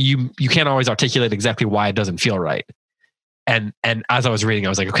you can't always articulate exactly why it doesn't feel right. And as I was reading, I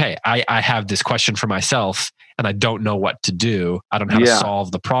was like, okay, I have this question for myself and I don't know what to do. I don't know how to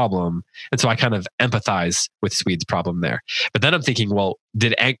solve the problem. And so I kind of empathize with Swede's problem there. But then I'm thinking, well,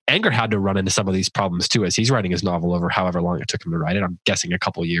 did Anger had to run into some of these problems too, as he's writing his novel over however long it took him to write it? I'm guessing a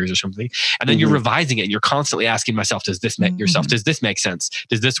couple of years or something. And then you're revising it and you're constantly asking myself, does this make does this make sense?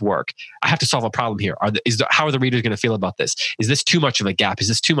 Does this work? I have to solve a problem here. How are the readers going to feel about this? Is this too much of a gap? Is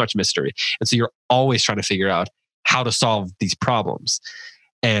this too much mystery? And so you're always trying to figure out how to solve these problems.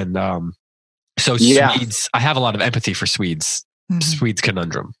 And Swedes, I have a lot of empathy for Swedes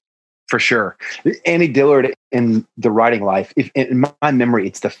conundrum. For sure. Annie Dillard in The Writing Life, in my memory,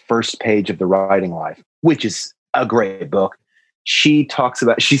 it's the first page of The Writing Life, which is a great book. She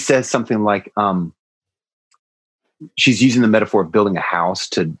says something like, she's using the metaphor of building a house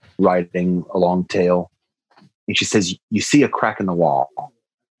to writing a long tale. And she says, you see a crack in the wall.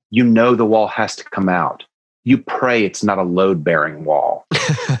 You know the wall has to come out. You pray it's not a load-bearing wall.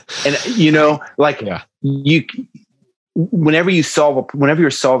 And whenever you're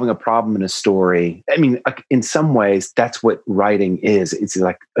solving a problem in a story, I mean, in some ways, that's what writing is. It's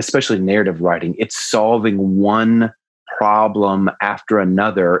like, especially narrative writing, it's solving one problem after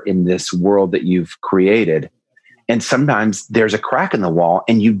another in this world that you've created. And sometimes there's a crack in the wall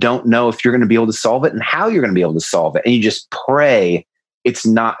and you don't know if you're going to be able to solve it and how you're going to be able to solve it. And you just pray it's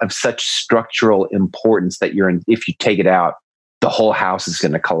not of such structural importance that if you take it out, the whole house is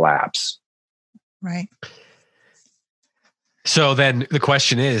going to collapse. Right. So then the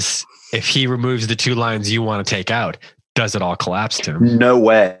question is, if he removes the two lines you want to take out, does it all collapse, Tim? No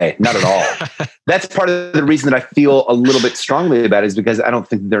way. Not at all. That's part of the reason that I feel a little bit strongly about it, is because I don't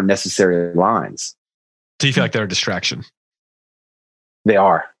think they're necessary lines. Do you feel like they're a distraction? They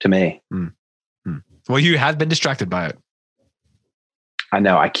are, to me. Well, you have been distracted by it. I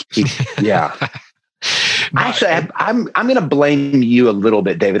know. Yeah. Actually, I'm going to blame you a little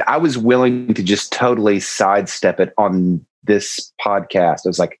bit, David. I was willing to just totally sidestep it on this podcast. I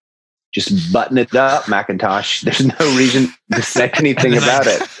was like, just button it up, Macintosh. There's no reason to say anything about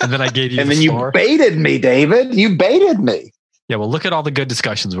it. And then I gave you and then you baited me, David. You baited me. Yeah, well, look at all the good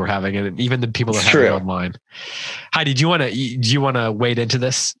discussions we're having, and even the people that have it online. Heidi, do you want to wade into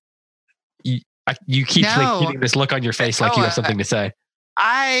this? You keep keeping this look on your face like you have something to say.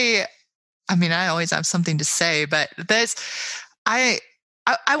 I mean, I always have something to say, but I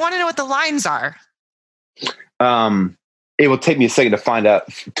want to know what the lines are. It will take me a second to find out,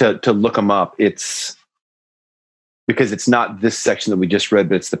 to look them up. It's because it's not this section that we just read,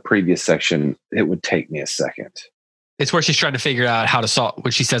 but it's the previous section. It would take me a second. It's where she's trying to figure out how to solve.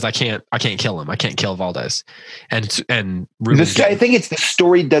 When she says, "I can't kill him. I can't kill Valdez," and I think it's the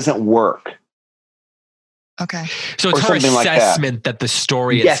story doesn't work. Okay. So it's her assessment that the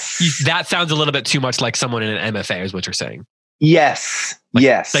story is, that sounds a little bit too much like someone in an MFA is what you're saying. Yes. Like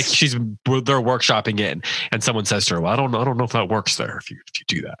yes. They're workshopping it and someone says to her, well, I don't know if that works there if you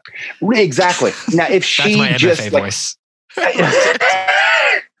do that. Exactly. Now, if she that's my MFA voice.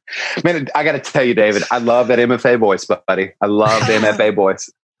 Man, I got to tell you, David, I love that MFA voice, buddy. I love the MFA voice.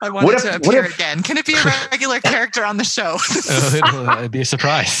 I want it to appear again. Can it be a regular character on the show? It'd be a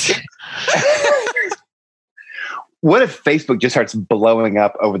surprise. What if Facebook just starts blowing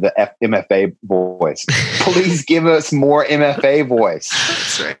up over the MFA voice? Please give us more MFA voice.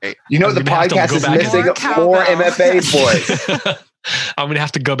 That's right. You know what the podcast is missing? More MFA voice. I'm going to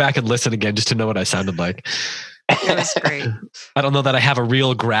have to go back and listen again just to know what I sounded like. It was great. I don't know that I have a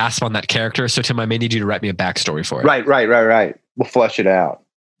real grasp on that character. So Tim, I may need you to write me a backstory for it. Right. We'll flesh it out.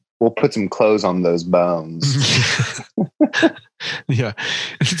 We'll put some clothes on those bones. Yeah.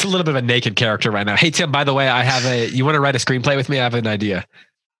 It's a little bit of a naked character right now. Hey, Tim, by the way, you want to write a screenplay with me? I have an idea.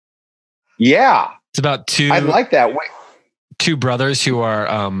 Yeah. It's about two. I like that. Two brothers who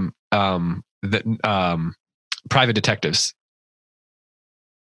are private detectives.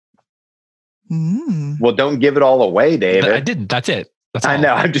 Well, don't give it all away, David. I didn't. That's it. That's all. I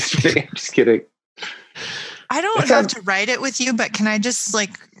know. I'm just kidding. I don't have to write it with you, but can I just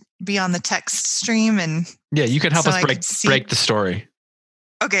like be on the text stream and yeah, you can help so us break the story.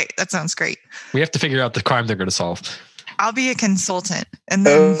 Okay, that sounds great. We have to figure out the crime they're going to solve. I'll be a consultant, and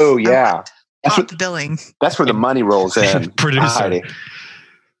then top billing. That's where the money rolls in. Producer.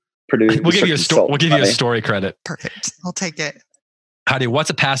 We'll give you a story credit. Perfect. I'll take it. Heidi, what's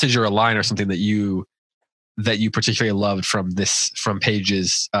a passage or a line or something that you particularly loved from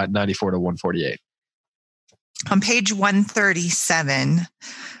pages 94 to 148? On page 137,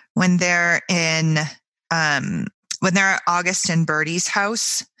 when they're at August and Birdie's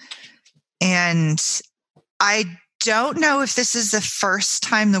house, and I don't know if this is the first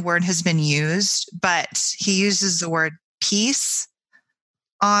time the word has been used, but he uses the word peace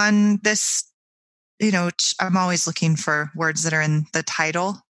on this. You know, I'm always looking for words that are in the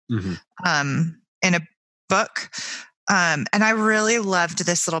title in a book. And I really loved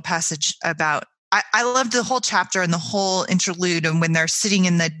this little passage about, I loved the whole chapter and the whole interlude. And when they're sitting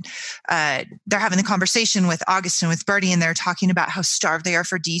in they're having the conversation with August and with Birdie, and they're talking about how starved they are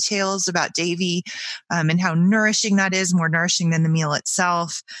for details about Davy and how nourishing that is, more nourishing than the meal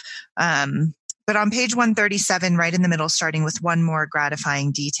itself. But on page 137, right in the middle, starting with one more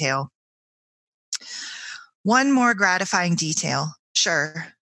gratifying detail. One more gratifying detail. Sure,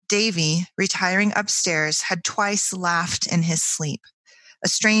 Davy, retiring upstairs, had twice laughed in his sleep. A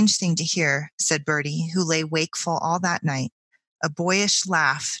strange thing to hear, said Birdie, who lay wakeful all that night. A boyish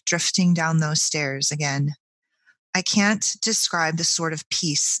laugh drifting down those stairs again. I can't describe the sort of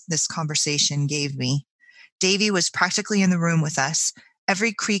peace this conversation gave me. Davy was practically in the room with us.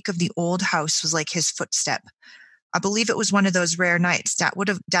 Every creak of the old house was like his footstep. I believe it was one of those rare nights Dad would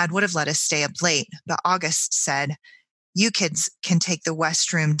have let us stay up late, but August said, "You kids can take the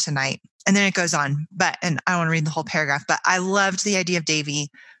West room tonight." And then it goes on, and I don't want to read the whole paragraph, but I loved the idea of Davy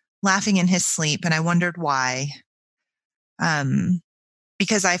laughing in his sleep, and I wondered why.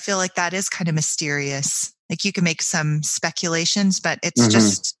 Because I feel like that is kind of mysterious. Like you can make some speculations, but it's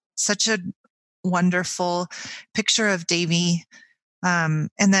just such a wonderful picture of Davy. And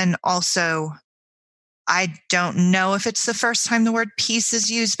then also, I don't know if it's the first time the word peace is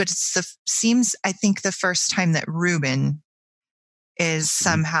used, but seems, I think, the first time that Reuben is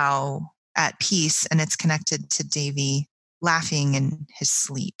somehow at peace, and it's connected to Davy laughing in his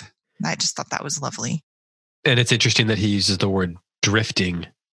sleep. I just thought that was lovely. And it's interesting that he uses the word drifting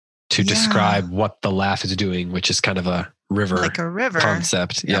to describe what the laugh is doing, which is kind of a river, like a river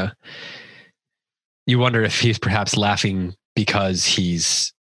concept. Yep. Yeah. You wonder if he's perhaps laughing because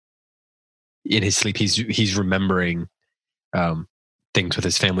he's in his sleep. He's remembering things with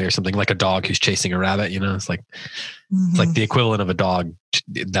his family or something, like a dog who's chasing a rabbit. You know, it's like it's like the equivalent of a dog.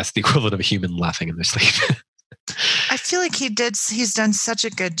 That's the equivalent of a human laughing in their sleep. I feel like he's done such a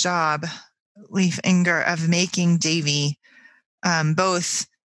good job, Leif Enger, of making Davy both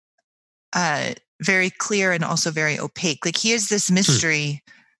very clear and also very opaque. Like he is this mystery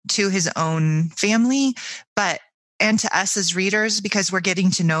to his own family, and to us as readers, because we're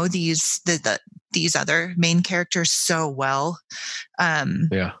getting to know these other main characters so well.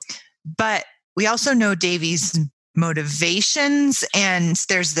 But we also know Davy's motivations, and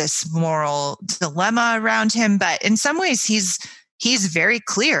there's this moral dilemma around him. But in some ways, he's very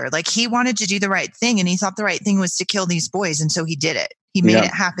clear. Like he wanted to do the right thing, and he thought the right thing was to kill these boys, and so he did it. He made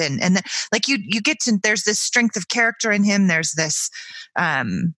it happen. And then, like you get to, there's this strength of character in him. There's this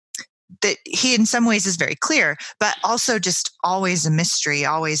that he in some ways is very clear, but also just always a mystery,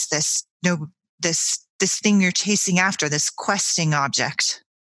 always this thing you're chasing after, this questing object.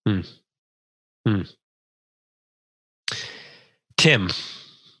 Tim,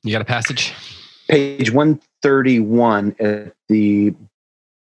 you got a passage? Page 131 at the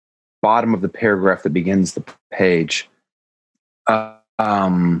bottom of the paragraph that begins the page.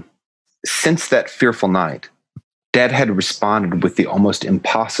 Since that fearful night, Dad had responded with the almost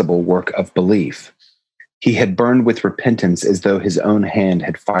impossible work of belief. He had burned with repentance as though his own hand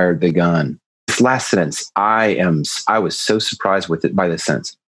had fired the gun. This last sentence, I was so surprised by this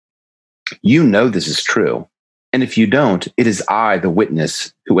sentence. You know this is true, and if you don't, it is I, the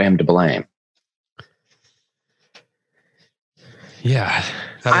witness, who am to blame. Yeah.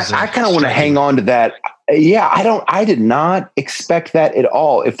 I kind of want to hang on to that. Yeah, I did not expect that at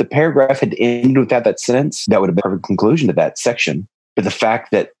all. If the paragraph had ended without that sentence, that would have been a perfect conclusion to that section. But the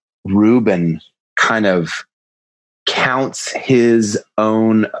fact that Reuben kind of counts his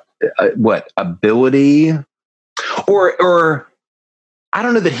own ability, or I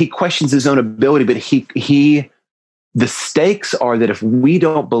don't know that he questions his own ability, but the stakes are that if we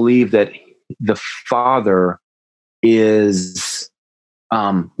don't believe that the father is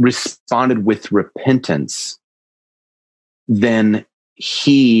responded with repentance, then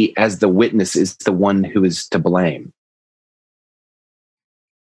he, as the witness, is the one who is to blame.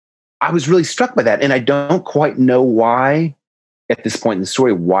 I was really struck by that. And I don't quite know why, at this point in the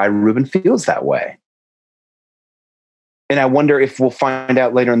story, why Reuben feels that way. And I wonder if we'll find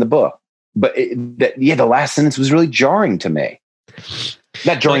out later in the book. But the last sentence was really jarring to me.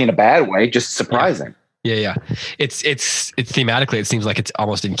 Not jarring in a bad way, just surprising. Yeah. It's thematically, it seems like it's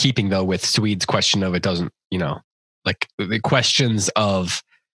almost in keeping though with Swede's question of, it doesn't, like the questions of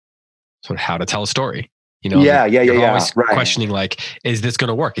sort of how to tell a story. Always right. Questioning like, is this going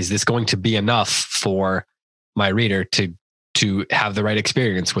to work? Is this going to be enough for my reader to have the right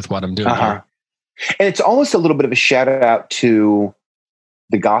experience with what I'm doing here? And it's almost a little bit of a shout out to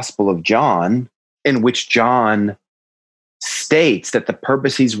the Gospel of John, in which John states that the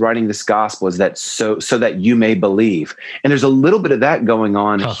purpose he's writing this gospel is that so that you may believe. And there's a little bit of that going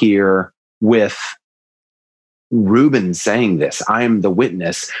on here with Reuben saying this, I am the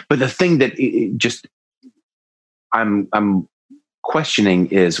witness. But the thing that I'm questioning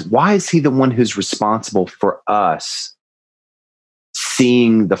is, why is he the one who's responsible for us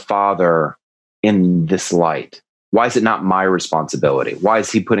seeing the Father in this light? Why is it not my responsibility? Why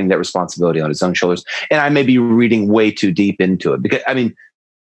is he putting that responsibility on his own shoulders? And I may be reading way too deep into it, because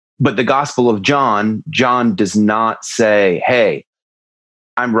but the Gospel of John does not say, hey,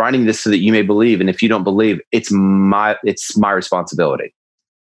 I'm writing this so that you may believe. And if you don't believe, it's my responsibility.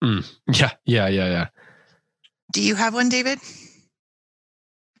 Yeah. Do you have one, David?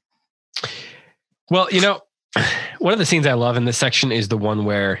 Well, one of the scenes I love in this section is the one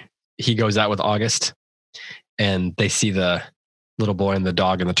where he goes out with August and they see the little boy and the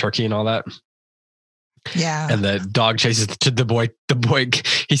dog and the turkey and all that. Yeah. And the dog chases the boy. The boy,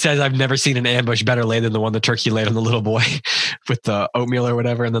 he says, I've never seen an ambush better laid than the one the turkey laid on the little boy with the oatmeal or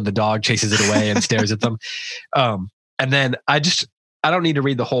whatever. And then the dog chases it away and stares at them. And then I don't need to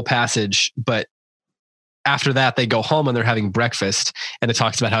read the whole passage, but after that, they go home and they're having breakfast, and it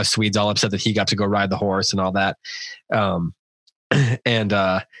talks about how Swede's all upset that he got to go ride the horse and all that.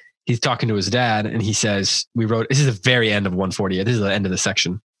 He's talking to his dad, and he says, this is the very end of 148. This is the end of the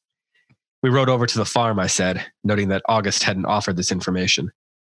section. We rode over to the farm, I said, noting that August hadn't offered this information.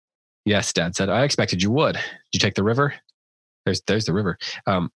 Yes, Dad said, I expected you would. Did you take the river? There's the river.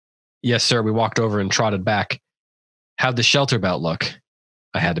 Yes, sir. We walked over and trotted back. How'd the shelter belt look?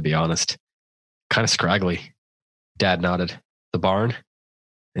 I had to be honest. Kind of scraggly. Dad nodded. The barn?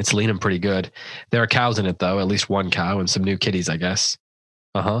 It's leaning pretty good. There are cows in it, though. At least one cow and some new kitties, I guess.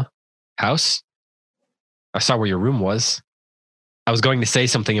 Uh-huh. House? I saw where your room was. I was going to say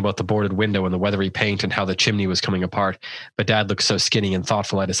something about the boarded window and the weathery paint and how the chimney was coming apart, but Dad looked so skinny and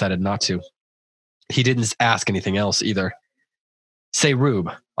thoughtful I decided not to. He didn't ask anything else either. Say, Rube,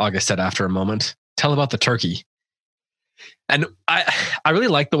 August said after a moment. Tell about the turkey. And I really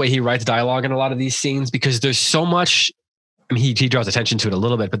like the way he writes dialogue in a lot of these scenes, because there's so much, he draws attention to it a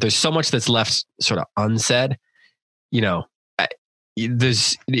little bit, but there's so much that's left sort of unsaid. The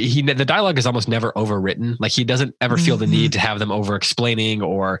dialogue is almost never overwritten. Like, he doesn't ever feel the need to have them over explaining,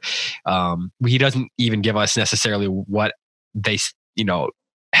 or he doesn't even give us necessarily what they,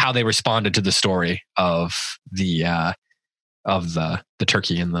 how they responded to the story of the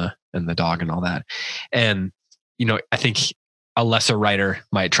turkey and the dog and all that. And, I think a lesser writer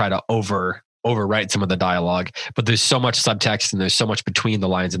might try to overwrite some of the dialogue, but there's so much subtext and there's so much between the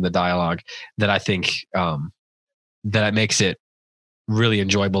lines in the dialogue that I think that it makes it really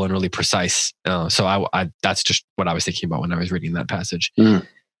enjoyable and really precise. So I that's just what I was thinking about when I was reading that passage.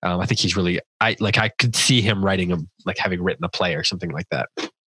 I think he's really, I could see him writing having written a play or something like that.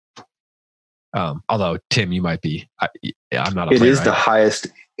 Although Tim, you might be, I'm not a playwright.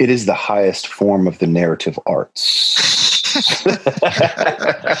 It is the highest form of the narrative arts.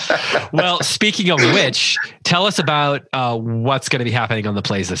 Well, speaking of which, tell us about what's going to be happening on the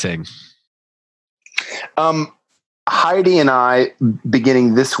Plays the Thing. Heidi and I,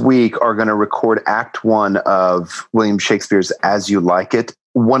 beginning this week, are going to record Act 1 of William Shakespeare's As You Like It,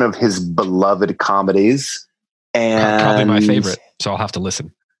 one of his beloved comedies. And probably my favorite, so I'll have to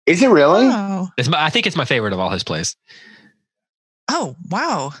listen. Is it really? Oh. I think it's my favorite of all his plays. Oh,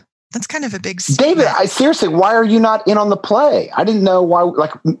 wow. That's kind of a big David, seriously, why are you not in on the play? I didn't know why,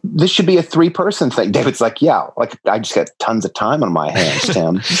 this should be a 3-person thing. David's like, yeah, I just got tons of time on my hands,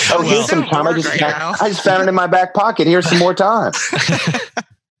 Tim. Here's some time. I just found it in my back pocket. Here's some more time.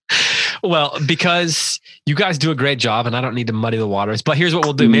 Well, because you guys do a great job and I don't need to muddy the waters, but here's what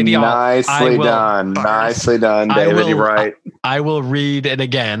we'll do. Maybe Nicely done, David. You're right. I will read it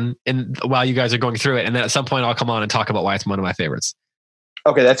again while you guys are going through it. And then at some point I'll come on and talk about why it's one of my favorites.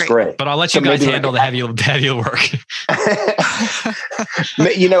 Okay, that's great. But I'll let you guys handle the heavy work.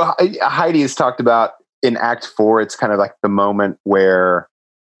 You know, Heidi has talked about in Act 4, it's kind of like the moment where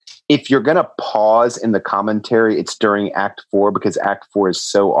if you're going to pause in the commentary, it's during Act 4, because Act 4 is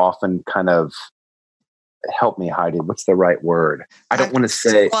so often kind of, help me, Heidi, what's the right word? I don't want to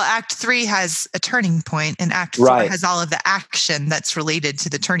say. Well, Act 3 has a turning point, and Act 4 has all of the action that's related to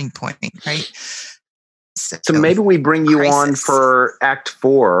the turning point, right? So maybe we bring you on for Act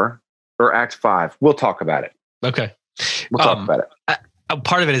 4 or Act 5. We'll talk about it. Okay. We'll talk about it.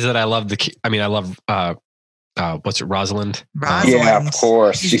 Part of it is that I love what's it, Rosalind? Yeah, of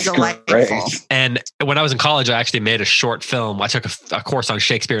course. She's great. And when I was in college, I actually made a short film. I took a course on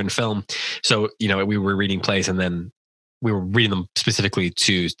Shakespeare and film. So, you know, we were reading plays and then we were reading them specifically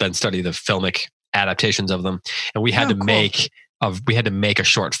to then study the filmic adaptations of them. And we had to make a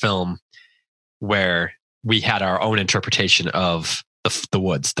short film where we had our own interpretation of the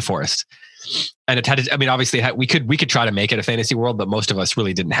woods, the forest. And it had to, I mean, obviously we could try to make it a fantasy world, but most of us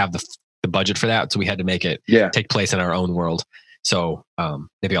really didn't have the budget for that. So we had to make it take place in our own world. So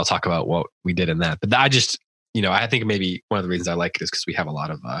maybe I'll talk about what we did in that. But I just, you know, I think maybe one of the reasons I like it is because we have a lot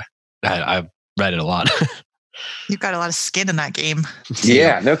of, I've read it a lot. You've got a lot of skin in that game.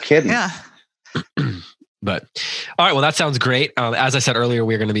 Yeah, no kidding. Yeah. But all right, well, that sounds great. As I said earlier,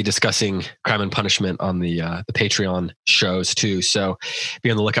 we're going to be discussing Crime and Punishment on the Patreon shows too. So be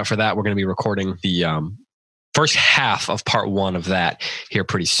on the lookout for that. We're going to be recording the first half of part 1 of that here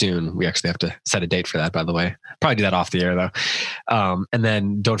pretty soon. We actually have to set a date for that, by the way. Probably do that off the air though. And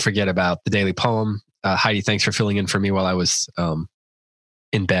then don't forget about the Daily Poem. Heidi, thanks for filling in for me while I was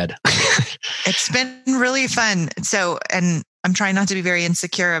in bed. It's been really fun. So, and I'm trying not to be very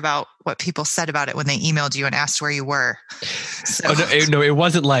insecure about what people said about it when they emailed you and asked where you were. So. Oh, no, it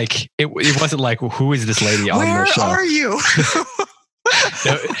wasn't like it wasn't like, who is this lady on the show? Where are you?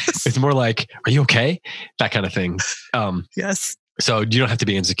 No, it's more like, are you okay? That kind of thing. Yes. So you don't have to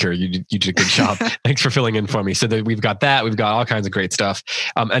be insecure. You did a good job. Thanks for filling in for me. So we've got that. We've got all kinds of great stuff.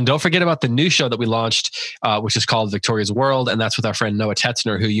 And don't forget about the new show that we launched, which is called Victoria's World. And that's with our friend Noah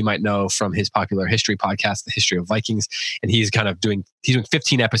Tetzner, who you might know from his popular history podcast, The History of Vikings. And he's doing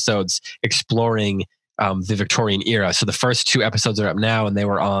 15 episodes exploring the Victorian era. So the first 2 episodes are up now, and they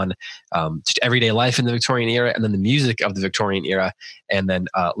were on just everyday life in the Victorian era, and then the music of the Victorian era. And then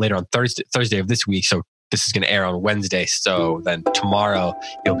later on Thursday of this week. So this is going to air on Wednesday. So then tomorrow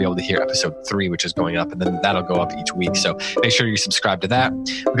you'll be able to hear episode 3, which is going up, and then that'll go up each week. So make sure you subscribe to that.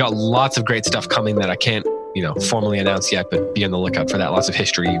 We've got lots of great stuff coming that I can't, formally announce yet, but be on the lookout for that. Lots of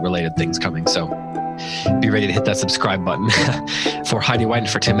history related things coming. So be ready to hit that subscribe button. For Heidi White and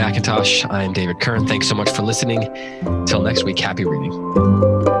for Tim McIntosh, I am David Kern. Thanks so much for listening. Till next week, happy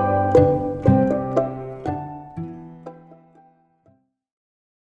reading.